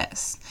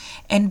manifest.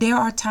 And there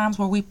are times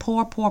where we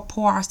pour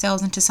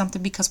ourselves into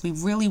something because we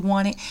really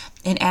want it.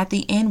 And at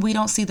the end, we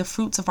don't see the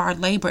fruits of our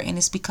labor. And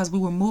it's because we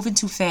were moving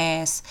too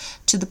fast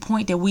to the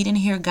point that we didn't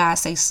hear God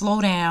say, slow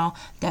down.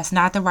 That's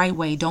not the right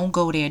way. Don't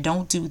go there.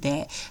 Don't do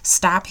that.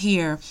 Stop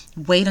here.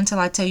 Wait until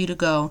I tell you to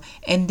go.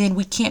 And then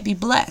we can't be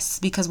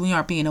blessed because we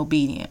aren't being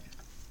obedient.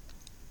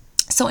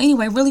 So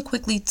anyway, really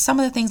quickly, some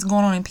of the things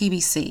going on in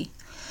PBC.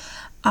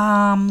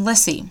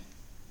 Let's see.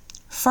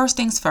 First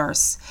things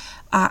first,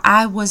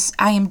 I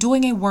am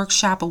doing a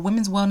workshop, a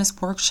women's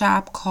wellness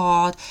workshop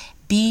called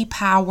Be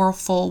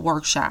Powerful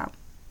Workshop.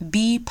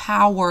 Be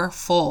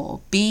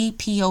Powerful,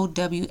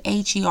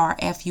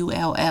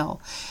 BPOWHERFULL,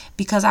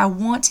 because I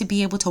want to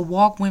be able to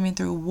walk women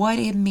through what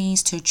it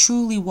means to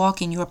truly walk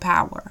in your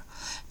power,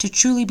 to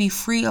truly be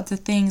free of the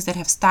things that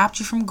have stopped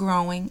you from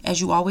growing,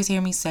 as you always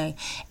hear me say,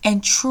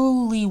 and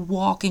truly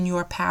walk in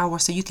your power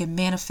so you can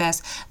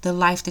manifest the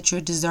life that you're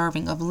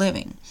deserving of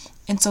living.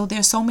 And so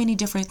there's so many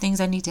different things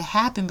that need to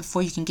happen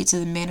before you can get to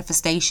the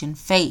manifestation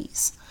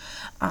phase.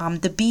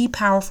 The Be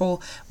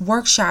Powerful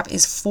workshop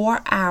is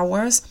 4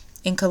 hours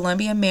in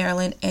Columbia,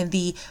 Maryland, and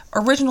the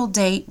original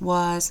date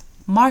was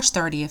March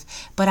 30th,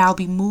 but I'll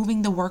be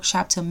moving the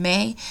workshop to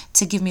May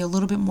to give me a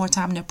little bit more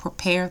time to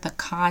prepare the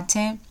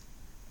content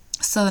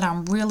so that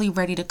I'm really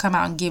ready to come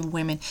out and give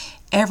women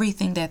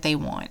everything that they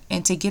want,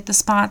 and to get the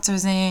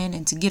sponsors in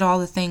and to get all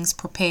the things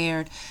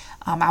prepared.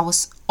 I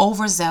was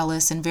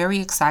overzealous and very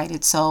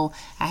excited, so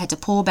I had to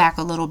pull back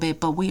a little bit,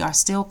 but we are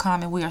still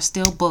coming. We are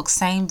still booked.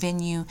 Same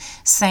venue,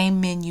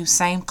 same menu,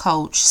 same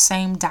coach,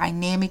 same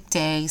dynamic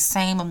day,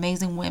 same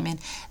amazing women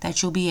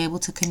that you'll be able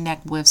to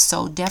connect with.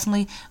 So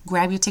definitely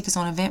grab your tickets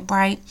on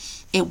Eventbrite.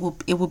 It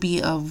will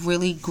be a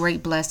really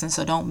great blessing,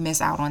 so don't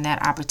miss out on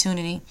that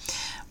opportunity.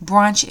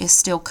 Brunch is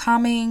still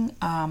coming.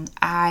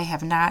 I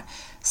have not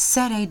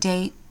set a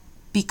date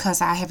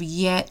because I have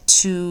yet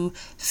to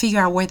figure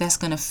out where that's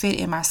going to fit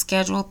in my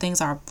schedule.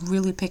 Things are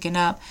really picking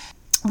up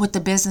with the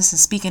business and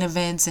speaking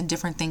events and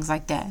different things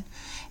like that.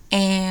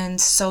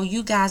 And so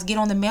you guys get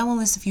on the mailing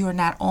list if you are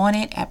not on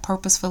it at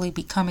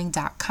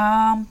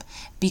purposefullybecoming.com,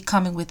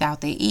 becoming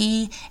without the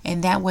E,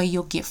 and that way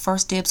you'll get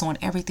first dibs on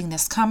everything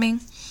that's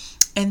coming.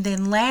 And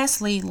then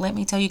lastly, let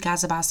me tell you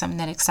guys about something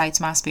that excites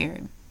my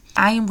spirit.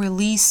 I am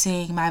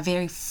releasing my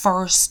very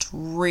first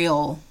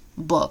real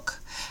book.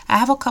 I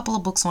have a couple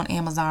of books on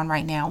Amazon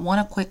right now. One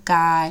a quick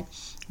guide,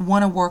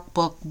 one a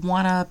workbook,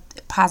 one a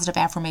positive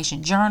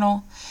affirmation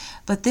journal.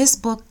 But this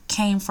book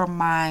came from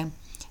my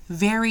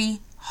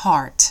very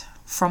heart,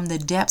 from the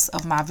depths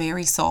of my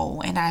very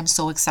soul, and I'm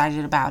so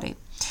excited about it.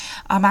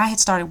 I had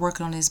started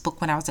working on this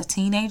book when I was a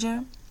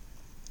teenager.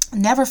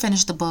 Never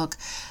finished the book.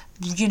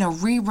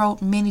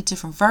 Rewrote many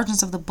different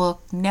versions of the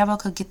book, never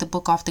could get the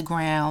book off the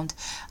ground,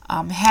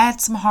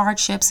 had some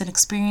hardships and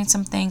experienced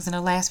some things in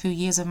the last few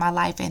years of my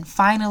life, and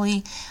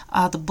finally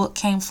the book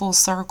came full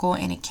circle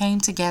and it came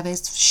together.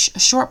 It's a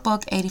short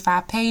book,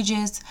 85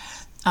 pages,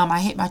 I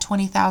hit my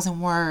 20,000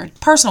 word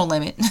personal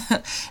limit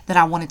that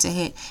I wanted to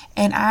hit.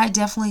 And I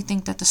definitely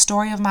think that the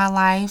story of my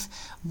life,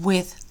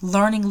 with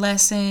learning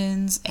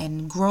lessons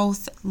and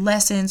growth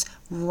lessons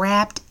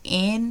wrapped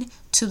in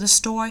to the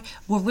story,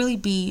 will really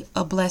be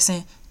a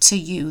blessing to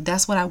you.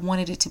 That's what I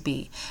wanted it to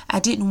be. I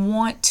didn't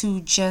want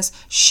to just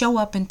show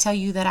up and tell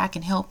you that I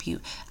can help you.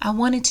 I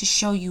wanted to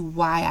show you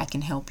why I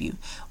can help you,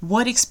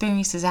 what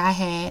experiences I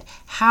had,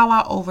 how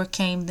I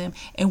overcame them,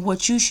 and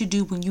what you should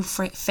do when you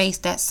face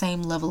that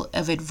same level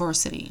of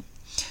adversity.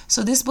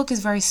 So this book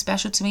is very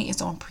special to me.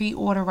 It's on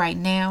pre-order right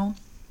now.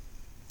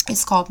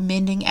 It's called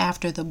Mending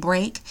After the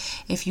Break.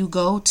 If you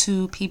go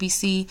to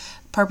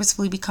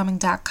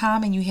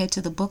pbcpurposefullybecoming.com and you head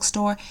to the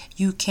bookstore,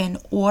 you can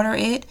order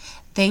it.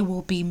 They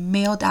will be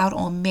mailed out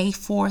on May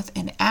 4th,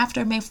 and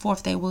after May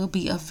 4th, they will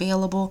be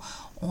available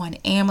on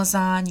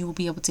Amazon. You will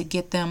be able to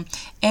get them,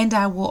 and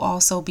I will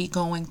also be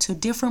going to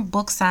different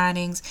book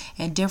signings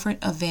and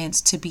different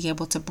events to be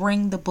able to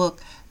bring the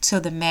book to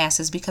the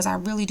masses, because I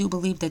really do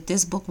believe that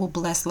this book will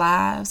bless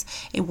lives.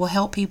 It will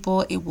help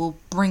people. It will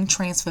bring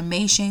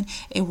transformation.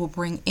 It will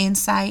bring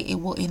insight. It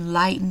will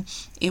enlighten.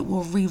 It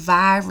will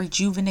revive,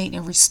 rejuvenate,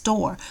 and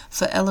restore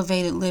for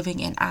elevated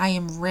living. And I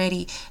am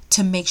ready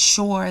to make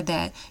sure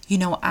that,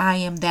 I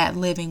am that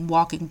living,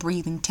 walking,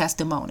 breathing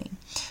testimony.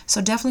 So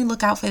definitely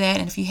look out for that.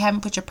 And if you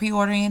haven't put your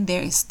pre-order in,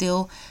 there is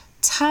still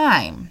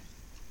time.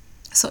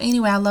 So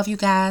anyway, I love you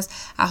guys.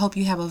 I hope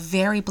you have a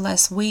very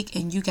blessed week,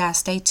 and you guys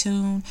stay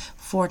tuned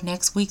for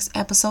next week's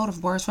episode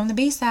of Words from the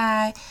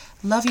B-Side.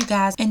 Love you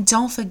guys. And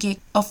don't forget,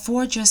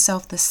 afford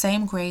yourself the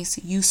same grace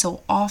you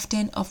so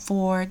often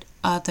afford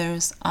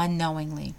others unknowingly.